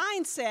a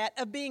mindset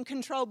of being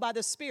controlled by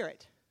the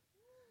Spirit.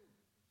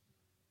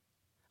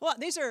 Well,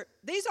 these are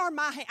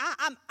my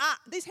hands.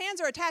 These hands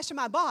are attached to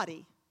my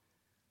body.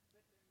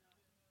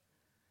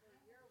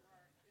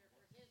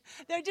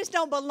 They just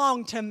don't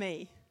belong to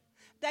me.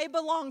 They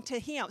belong to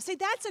him. See,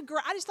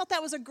 I just thought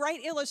that was a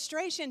great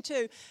illustration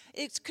too.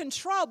 It's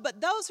control, but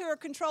those who are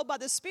controlled by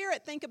the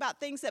Spirit think about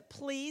things that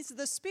please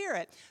the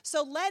Spirit.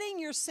 So letting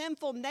your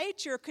sinful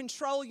nature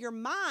control your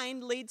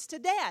mind leads to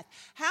death.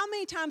 How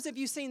many times have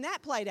you seen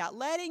that played out?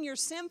 Letting your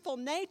sinful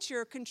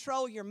nature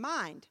control your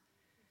mind,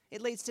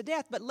 it leads to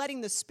death. But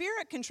letting the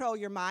Spirit control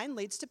your mind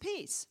leads to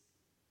peace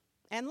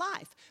and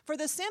life. For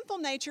the sinful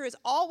nature is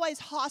always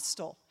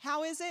hostile.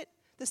 How is it?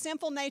 The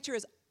sinful nature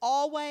is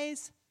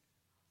always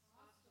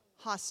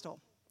hostile.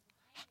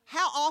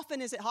 How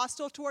often is it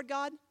hostile toward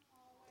God?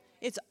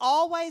 It's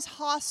always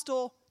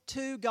hostile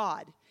to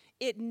God.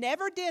 It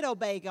never did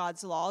obey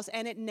God's laws,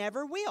 and it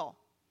never will.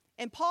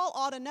 And Paul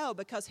ought to know,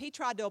 because he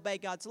tried to obey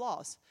God's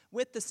laws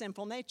with the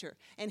sinful nature,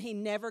 and he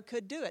never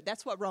could do it.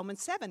 That's what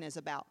Romans 7 is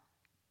about.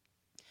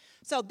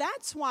 So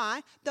that's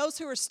why those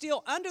who are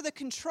still under the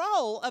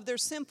control of their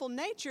sinful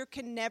nature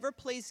can never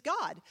please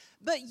God.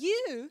 But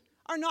you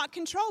are not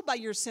controlled by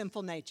your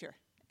sinful nature.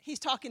 He's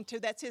talking to,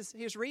 that's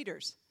his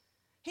readers.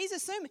 He's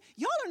assuming,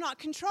 y'all are not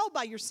controlled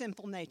by your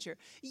sinful nature.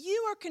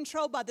 You are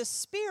controlled by the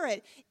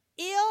Spirit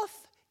if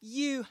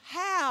you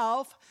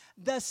have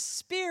the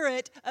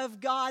Spirit of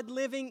God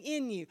living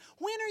in you.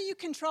 When are you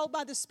controlled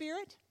by the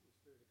Spirit?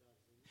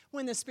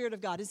 When the Spirit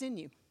of God is in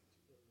you.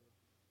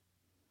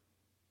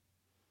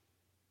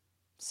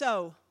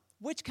 So,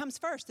 which comes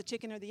first, the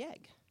chicken or the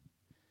egg?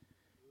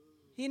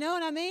 You know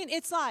what I mean?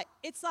 It's like,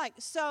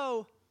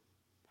 so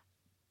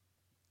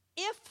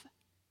if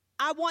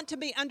I want to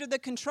be under the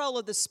control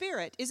of the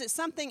Spirit, is it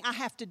something I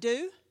have to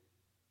do?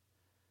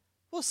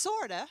 Well,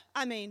 sort of.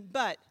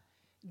 But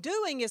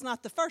doing is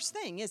not the first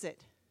thing, is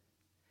it?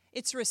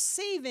 It's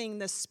receiving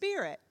the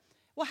Spirit.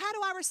 Well, how do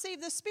I receive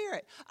the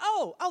Spirit?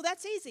 Oh,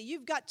 that's easy.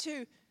 You've got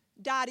to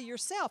die to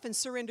yourself and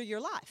surrender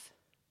your life.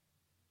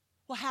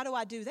 Well, how do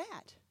I do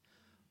that?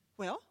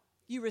 Well,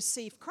 you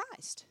receive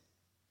Christ.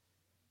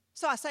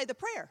 So I say the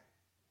prayer.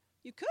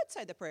 You could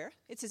say the prayer.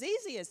 It's as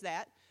easy as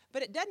that.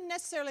 But it doesn't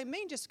necessarily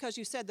mean just because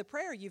you said the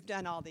prayer, you've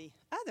done all the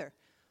other.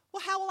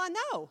 Well, how will I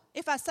know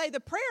if I say the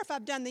prayer, if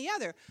I've done the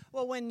other?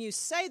 Well, when you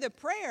say the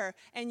prayer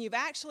and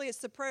it's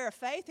the prayer of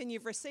faith and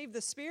you've received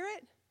the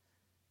Spirit,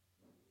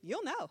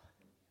 you'll know.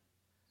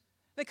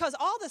 Because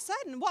all of a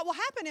sudden, what will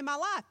happen in my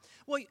life?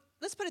 Well,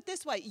 let's put it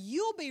this way.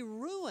 You'll be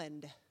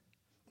ruined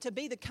to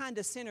be the kind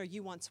of sinner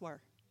you once were.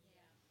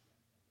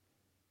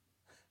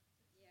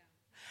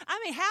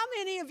 Yeah. How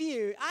many of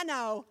you, I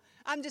know,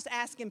 I'm just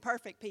asking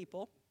perfect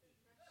people.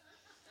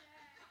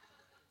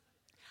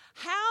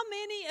 How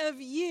many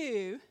of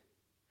you,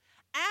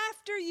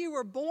 after you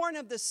were born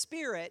of the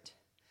Spirit,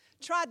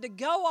 tried to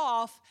go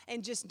off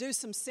and just do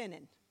some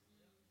sinning?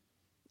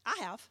 I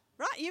have,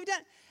 right? You've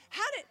done.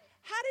 How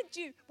did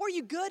you? Were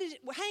you good?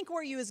 Hank,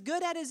 were you as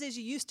good at it as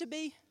you used to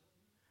be?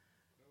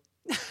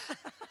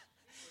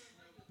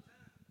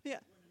 Yeah.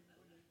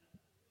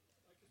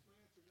 I guess my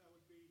answer to that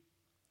would be,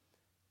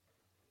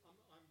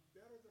 I'm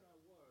better than I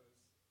was,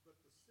 but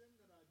the sin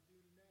that I do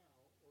now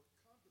or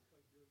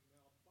contemplate doing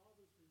now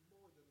bothers me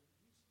more than it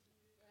used to.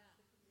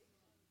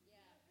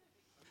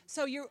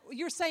 So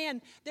you're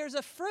saying there's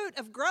a fruit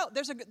of growth.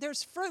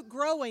 There's fruit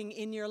growing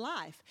in your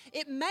life.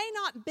 It may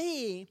not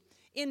be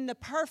in the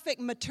perfect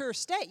mature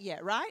state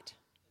yet, right?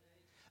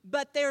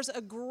 But there's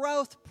a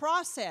growth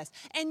process.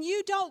 And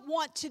you don't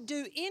want to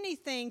do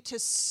anything to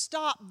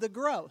stop the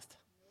growth.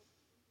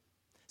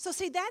 So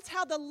see, that's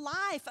how the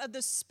life of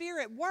the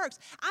Spirit works.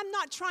 I'm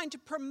not trying to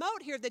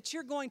promote here that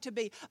you're going to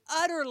be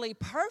utterly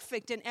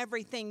perfect in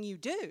everything you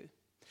do.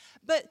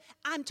 But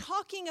I'm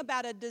talking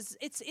about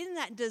it's in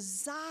that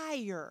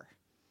desire.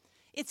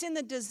 It's in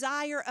the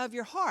desire of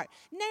your heart.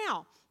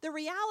 Now, the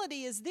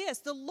reality is this.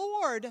 The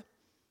Lord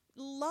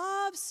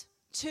loves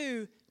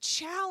to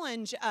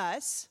challenge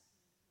us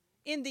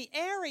in the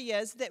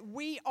areas that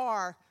we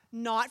are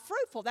not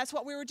fruitful. That's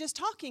what we were just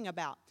talking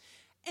about.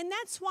 And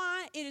that's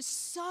why it is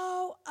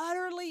so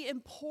utterly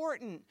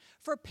important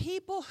for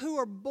people who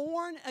are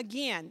born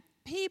again,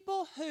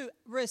 people who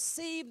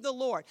receive the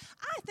Lord.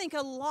 I think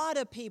a lot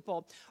of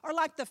people are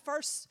like the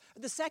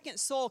second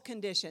soil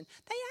condition.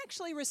 They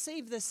actually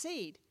receive the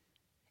seed.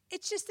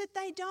 It's just that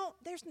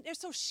they're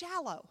so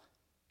shallow.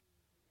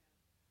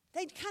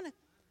 They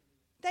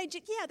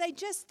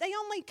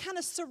only kind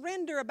of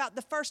surrender about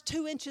the first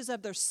 2 inches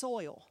of their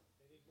soil.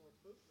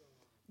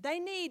 They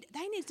need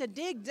to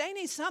dig. They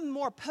need some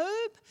more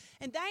poop,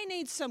 and they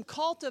need some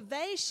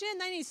cultivation.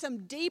 They need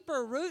some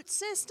deeper root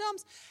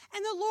systems.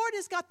 And the Lord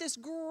has got this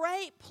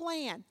great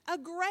plan, a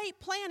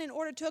great plan in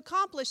order to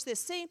accomplish this.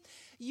 See,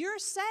 you're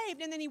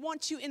saved, and then He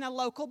wants you in a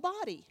local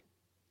body.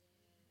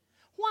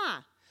 Why?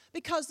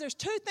 Because there's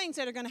 2 things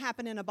that are going to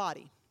happen in a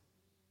body: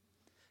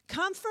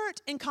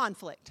 comfort and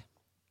conflict.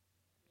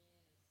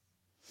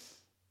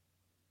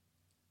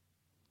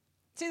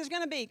 See, there's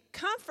going to be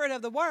comfort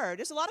of the Word.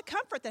 There's a lot of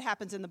comfort that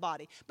happens in the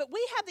body. But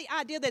we have the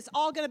idea that it's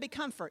all going to be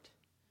comfort.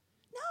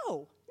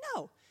 No.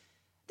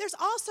 There's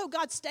also,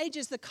 God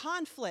stages the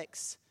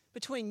conflicts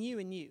between you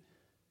and you.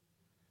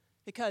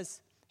 Because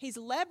He's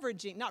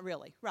leveraging, not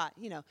really, right,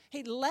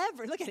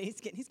 look at it,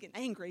 he's getting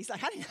angry. He's like,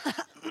 how do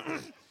you...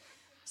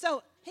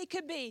 So he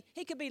could be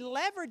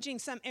leveraging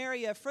some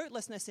area of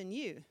fruitlessness in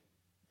you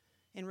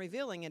and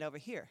revealing it over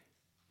here.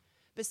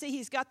 But see,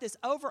 He's got this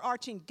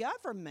overarching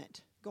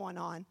government going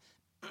on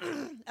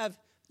of,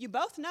 you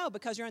both know,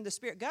 because you're in the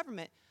Spirit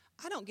government,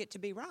 I don't get to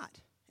be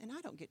right, and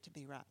I don't get to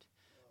be right.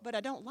 But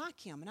I don't like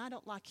him, and I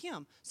don't like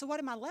him. So what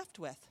am I left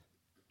with?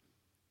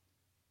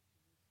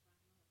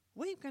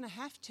 We're going to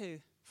have to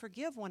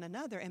forgive one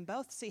another and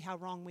both see how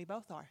wrong we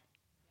both are.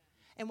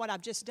 And what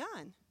I've just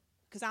done,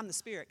 because I'm the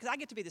Spirit, because I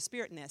get to be the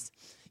Spirit in this,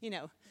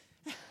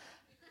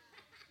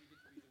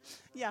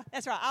 Yeah,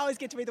 that's right. I always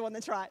get to be the one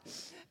that's right.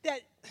 That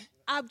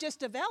I've just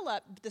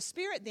developed, the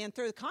Spirit then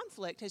through the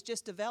conflict has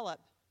just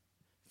developed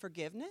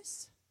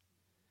forgiveness,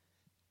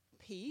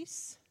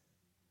 peace,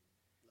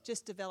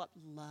 just developed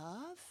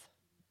love.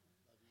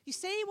 You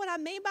see what I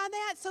mean by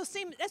that? So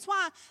see, that's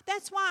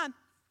why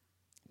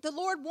the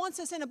Lord wants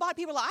us in a body.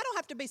 People are like, I don't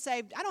have to be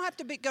saved. I don't have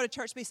to go to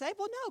church to be saved.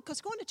 Well, no,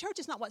 because going to church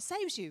is not what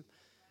saves you.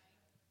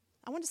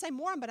 I want to say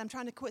moron, but I'm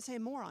trying to quit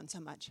saying moron so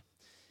much.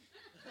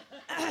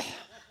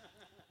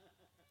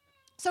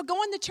 So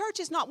going to church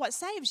is not what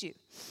saves you.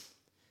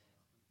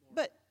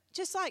 But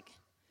just like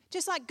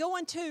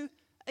going to,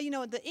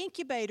 the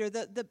incubator,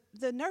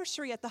 the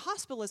nursery at the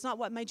hospital is not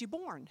what made you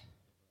born.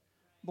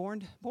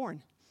 Born.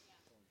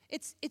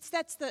 That's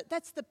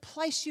the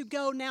place you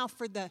go now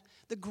for the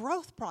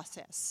growth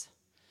process.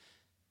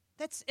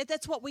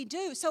 That's what we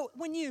do. So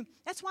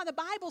that's why the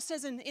Bible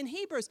says in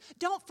Hebrews,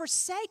 don't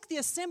forsake the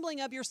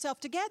assembling of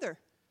yourself together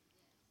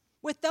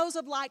with those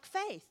of like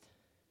faith.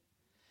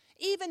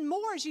 Even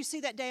more as you see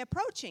that day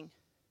approaching.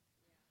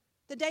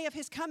 The day of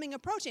His coming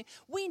approaching.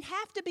 We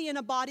have to be in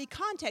a body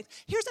context.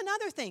 Here's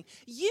another thing.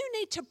 You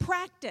need to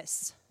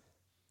practice.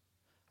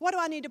 What do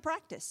I need to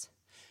practice?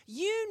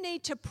 You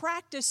need to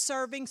practice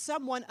serving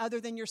someone other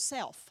than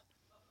yourself.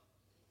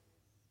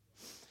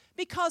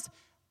 Because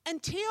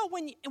until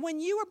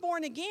when you were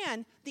born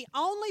again, the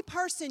only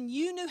person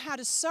you knew how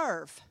to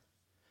serve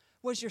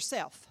was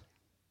yourself.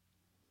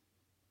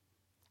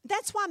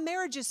 That's why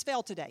marriages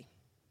fail today.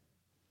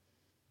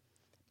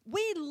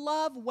 We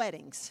love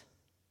weddings.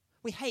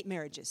 We hate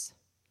marriages.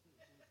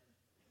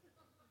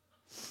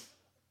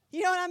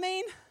 You know what I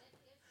mean?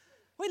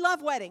 We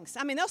love weddings.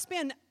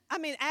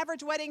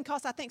 Average wedding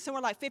costs, I think,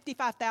 somewhere like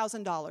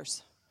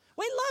 $55,000.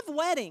 We love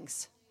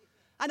weddings.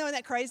 I know, isn't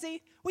that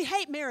crazy? We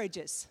hate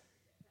marriages.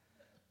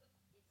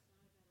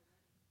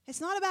 It's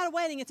not about a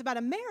wedding, it's about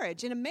a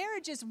marriage. And a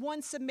marriage is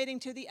one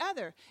submitting to the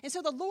other. And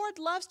so the Lord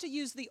loves to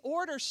use the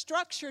order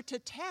structure to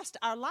test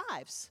our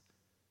lives.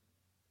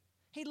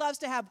 He loves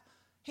to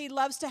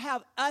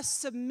have us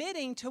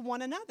submitting to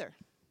one another.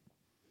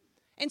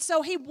 And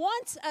so He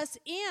wants us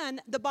in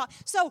the body.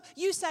 So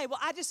you say, well,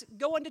 I just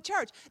go into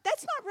church.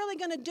 That's not really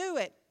going to do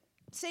it.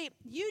 See,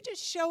 you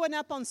just showing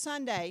up on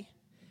Sunday,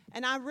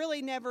 and I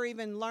really never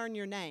even learn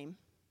your name.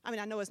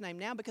 I know his name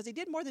now because he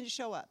did more than just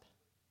show up.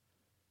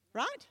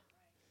 Right?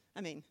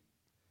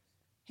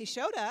 He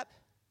showed up,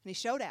 and he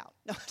showed out.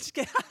 No, I'm just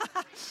kidding.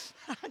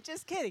 I'm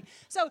just kidding.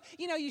 So,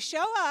 you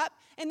show up,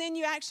 and then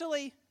you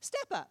actually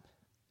step up.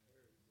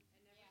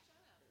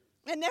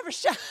 And never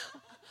show.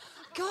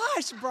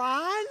 Gosh,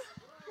 Brian.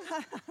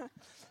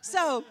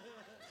 So,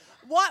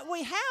 what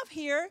we have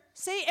here,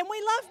 see, and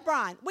we love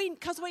Brian,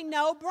 because we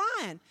know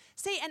Brian.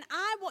 See, and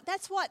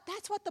that's what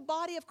the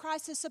body of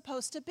Christ is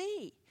supposed to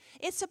be.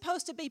 It's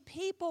supposed to be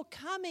people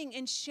coming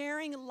and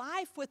sharing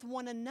life with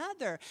one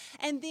another.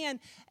 And then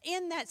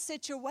in that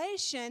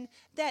situation,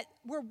 that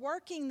we're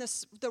working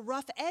the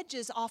rough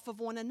edges off of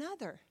one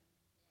another.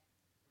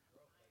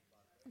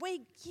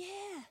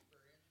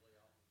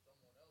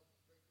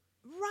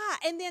 Right,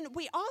 and then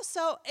we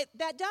also,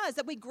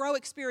 that we grow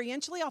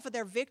experientially off of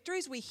their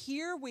victories. We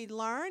hear, we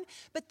learn,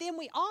 but then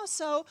we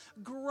also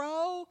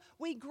grow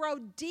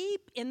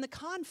deep in the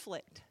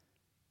conflict.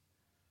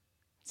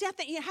 See, I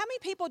think, how many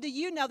people do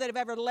you know that have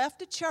ever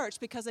left a church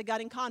because they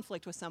got in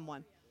conflict with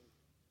someone?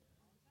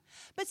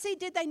 But see,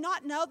 did they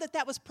not know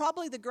that was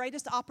probably the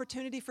greatest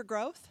opportunity for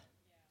growth?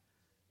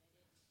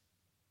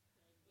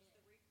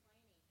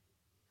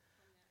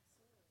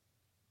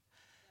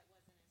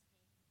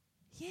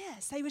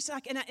 Yes, they was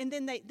like, and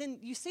then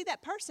you see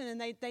that person,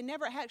 and they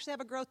never actually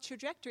have a growth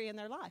trajectory in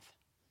their life.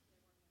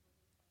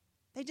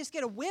 They just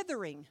get a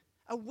withering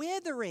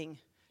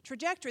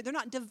trajectory. They're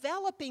not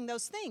developing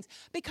those things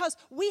because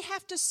we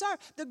have to serve.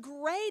 The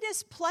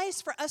greatest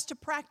place for us to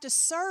practice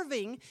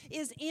serving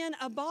is in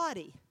a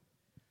body.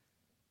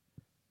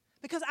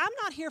 Because I'm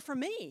not here for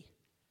me.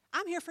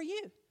 I'm here for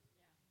you.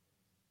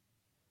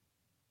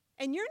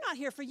 And you're not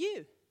here for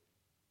you.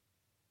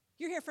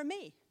 You're here for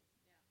me.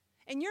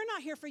 And you're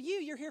not here for you,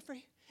 you're here for,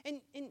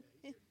 and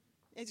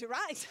it's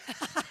right.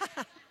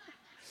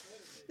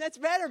 That's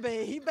better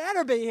be. He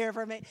better be here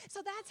for me.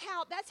 So that's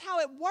how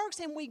it works,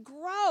 and we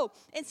grow.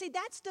 And see,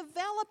 that's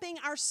developing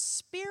our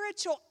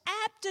spiritual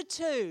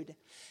aptitude.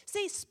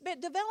 See,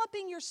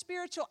 developing your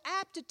spiritual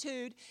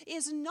aptitude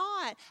is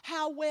not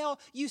how well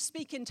you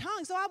speak in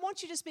tongues. So I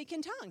want you to speak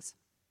in tongues.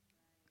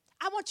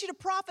 I want you to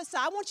prophesy.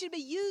 I want you to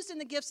be used in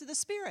the gifts of the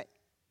Spirit.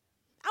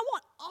 I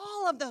want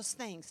all of those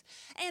things,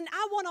 and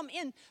I want them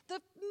in the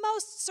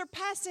most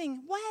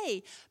surpassing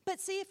way. But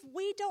see, if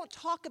we don't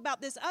talk about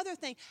this other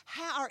thing,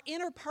 how our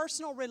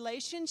interpersonal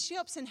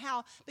relationships and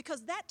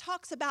because that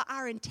talks about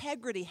our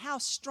integrity, how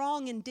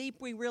strong and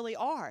deep we really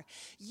are.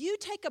 You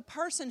take a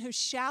person who's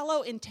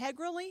shallow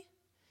integrally,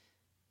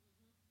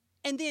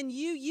 and then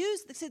you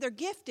see their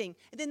gifting,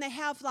 and then they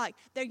have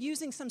they're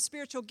using some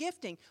spiritual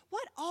gifting.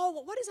 What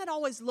does that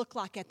always look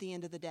like at the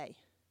end of the day?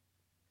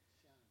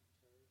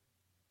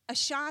 A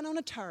shine on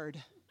a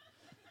turd.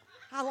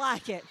 I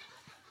like it.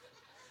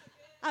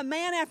 A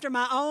man after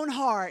my own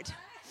heart.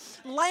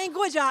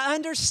 Language I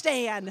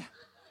understand.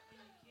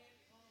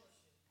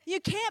 You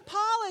can't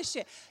polish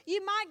it.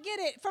 You might get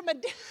it from a...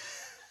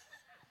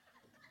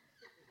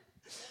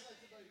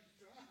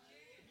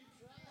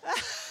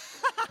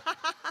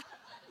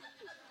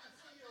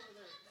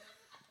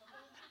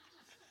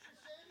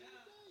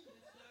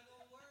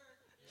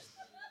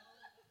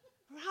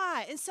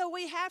 Right, and so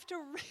we have to...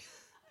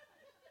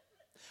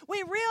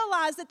 We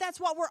realize that that's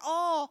what we're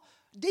all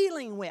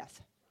dealing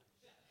with.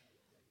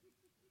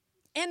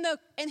 And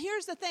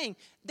here's the thing.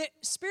 The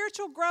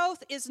spiritual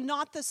growth is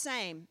not the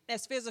same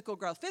as physical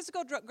growth.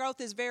 Physical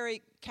growth is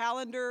very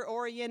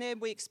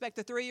calendar-oriented. We expect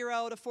a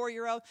 3-year-old, a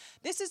 4-year-old.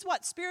 This is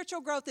what spiritual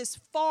growth is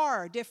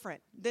far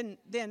different than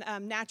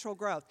natural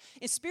growth.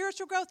 In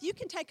spiritual growth, you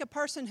can take a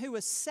person who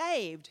was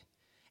saved,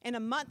 and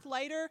a month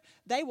later,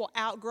 they will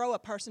outgrow a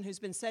person who's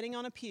been sitting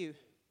on a pew.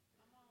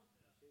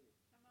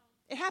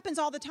 It happens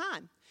all the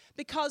time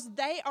because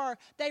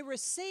they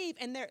receive,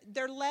 and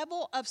their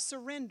level of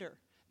surrender,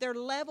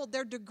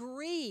 their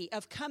degree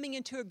of coming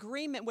into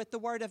agreement with the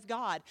Word of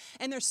God,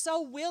 and they're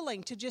so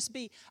willing to just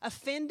be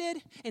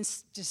offended and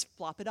just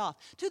flop it off.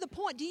 To the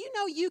point, do you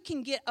know you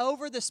can get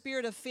over the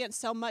spirit of offense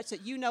so much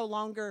that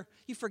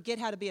you forget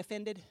how to be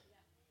offended?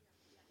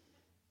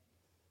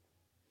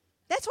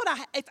 That's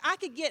what if I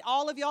could get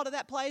all of y'all to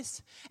that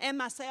place and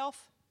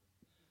myself.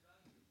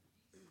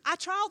 I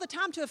try all the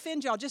time to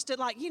offend y'all, just to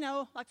like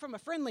from a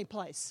friendly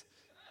place.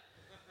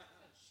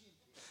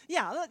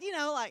 Yeah, oh,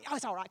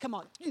 it's all right, come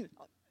on.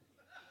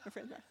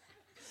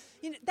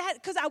 That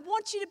because I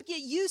want you to get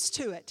used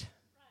to it.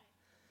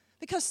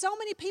 Because so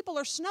many people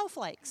are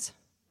snowflakes.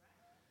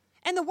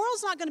 And the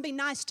world's not going to be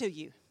nice to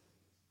you.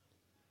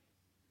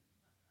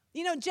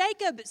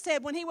 Jacob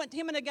said when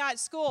him and a guy at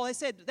school,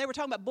 they were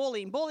talking about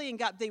bullying. Bullying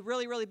got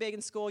really, really big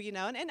in school,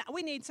 and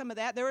we need some of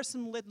that. There was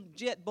some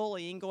legit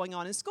bullying going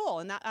on in school,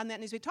 and that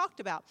needs to be talked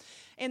about.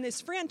 And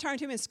this friend turned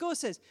to him in school and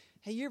says,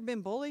 "Hey, you ever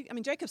been bullied?" I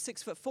mean, Jacob's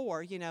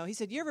 6'4", He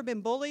said, "You ever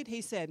been bullied?"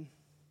 He said,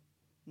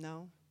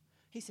 "No."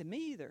 He said, "Me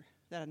either,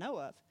 that I know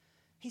of."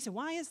 He said,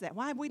 "Why is that?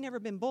 Why have we never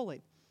been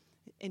bullied?"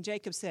 And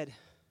Jacob said,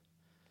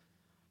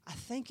 "I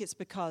think it's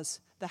because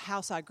the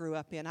house I grew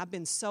up in, I've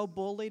been so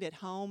bullied at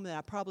home that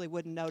I probably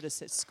wouldn't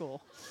notice at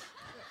school."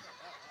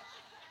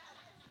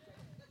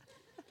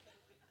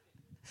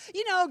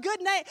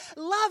 Good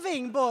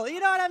loving bully. You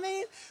know what I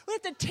mean? We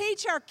have to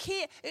teach our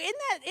kids. Isn't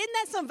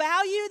that some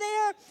value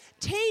there?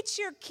 Teach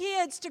your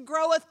kids to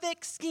grow a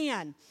thick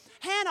skin.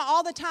 Hannah,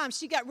 all the time,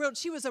 she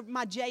was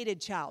my jaded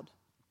child.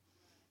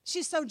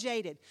 She's so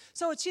jaded.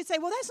 So she'd say,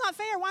 "Well, that's not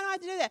fair. Why do I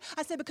have to do that?"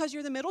 I said, "Because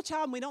you're the middle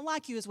child and we don't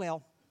like you as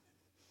well."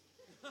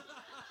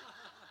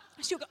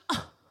 She'll go,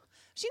 oh.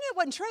 She knew it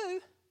wasn't true.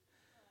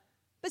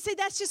 But see,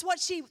 that's just what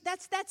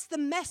that's the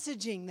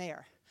messaging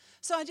there.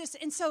 So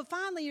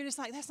finally you're just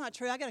like, that's not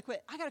true. I gotta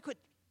quit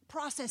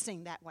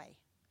processing that way.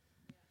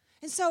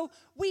 And so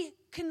we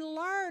can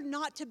learn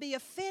not to be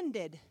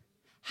offended.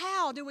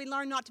 How do we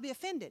learn not to be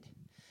offended?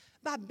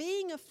 By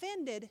being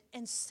offended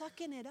and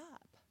sucking it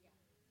up.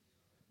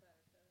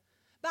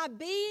 By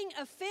being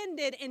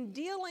offended and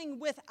dealing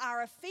with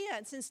our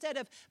offense instead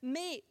of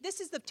me.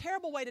 This is the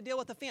terrible way to deal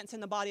with offense in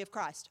the body of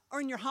Christ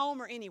or in your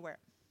home or anywhere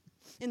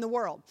in the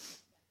world.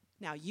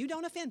 Now you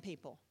don't offend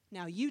people.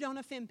 Now you don't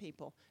offend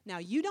people. Now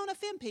you don't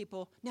offend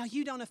people. Now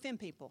you don't offend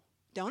people.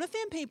 Don't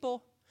offend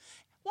people.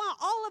 Well,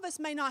 all of us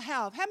may not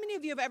have. How many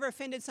of you have ever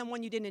offended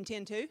someone you didn't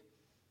intend to?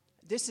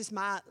 This is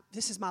my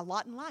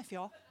lot in life,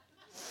 y'all.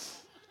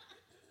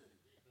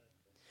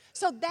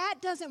 So that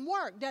doesn't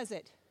work, does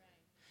it?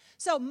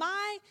 So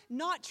my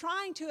not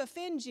trying to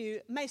offend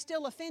you may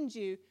still offend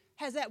you.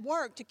 Has that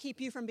worked to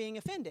keep you from being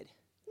offended?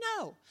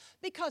 No,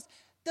 because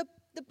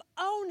the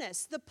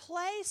onus, the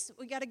place,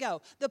 we got to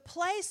go. The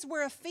place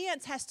where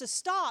offense has to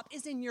stop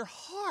is in your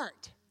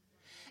heart.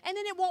 And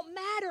then it won't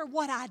matter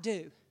what I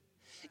do.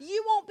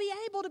 You won't be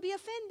able to be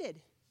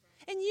offended.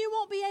 And you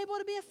won't be able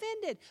to be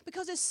offended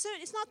because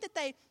it's not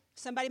that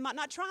somebody might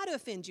not try to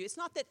offend you. It's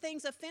not that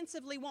things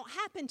offensively won't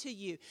happen to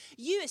you.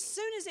 You, as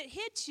soon as it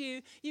hits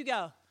you, you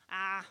go,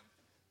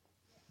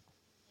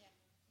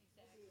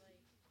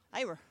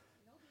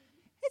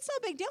 it's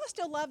no big deal. I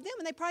still love them,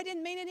 and they probably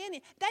didn't mean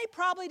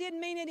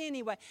it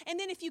anyway. And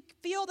then if you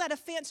feel that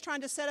offense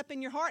trying to set up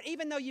in your heart,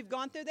 even though you've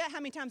gone through that, how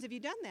many times have you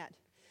done that?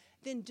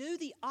 Then do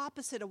the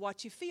opposite of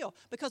what you feel.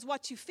 Because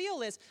what you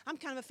feel is, I'm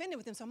kind of offended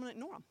with them, so I'm going to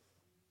ignore them.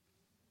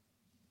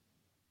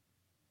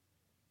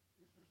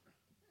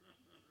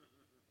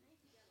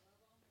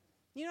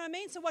 You know what I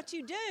mean? So what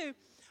you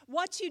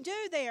do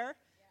there,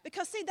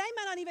 because see, they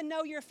might not even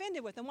know you're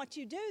offended with them. What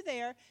you do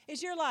there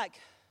is you're like,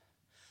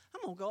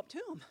 I'm going to go up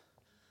to them.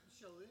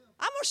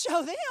 I'm going to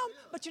show them.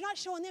 But you're not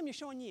showing them, you're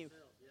showing you.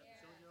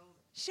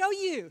 Show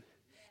you.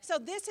 So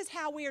this is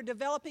how we are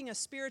developing a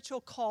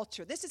spiritual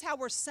culture. This is how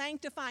we're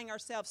sanctifying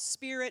ourselves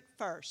spirit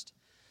first.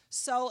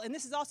 Soul, and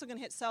this is also going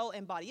to hit soul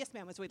and body. Yes,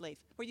 ma'am, as we leave.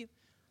 Were you?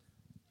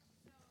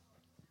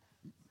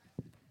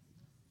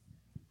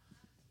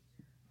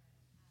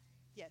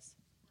 Yes.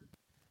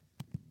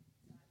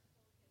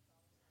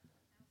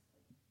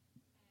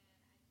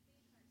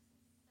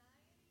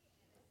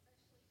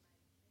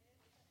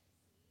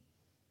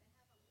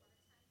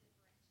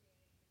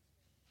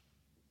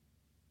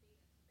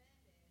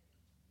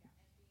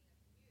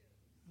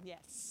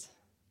 Yes.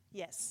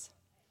 Yes.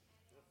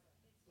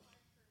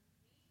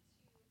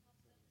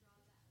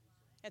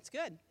 That's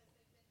good.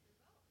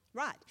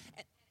 Right.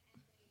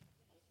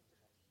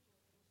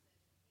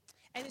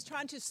 And it's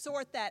trying to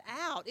sort that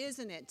out,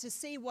 isn't it? To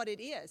see what it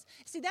is.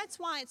 See, that's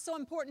why it's so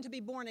important to be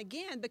born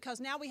again,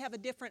 because now we have a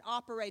different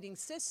operating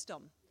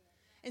system.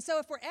 And so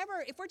if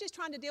we're just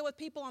trying to deal with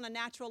people on a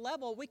natural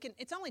level,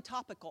 it's only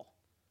topical.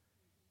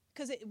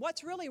 Because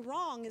what's really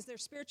wrong is they're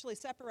spiritually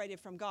separated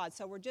from God.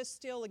 So we're just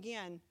still,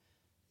 again,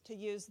 to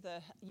use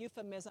the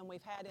euphemism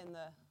we've had in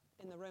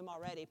the room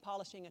already,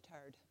 polishing a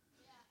turd.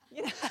 Yeah.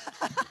 You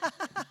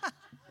know?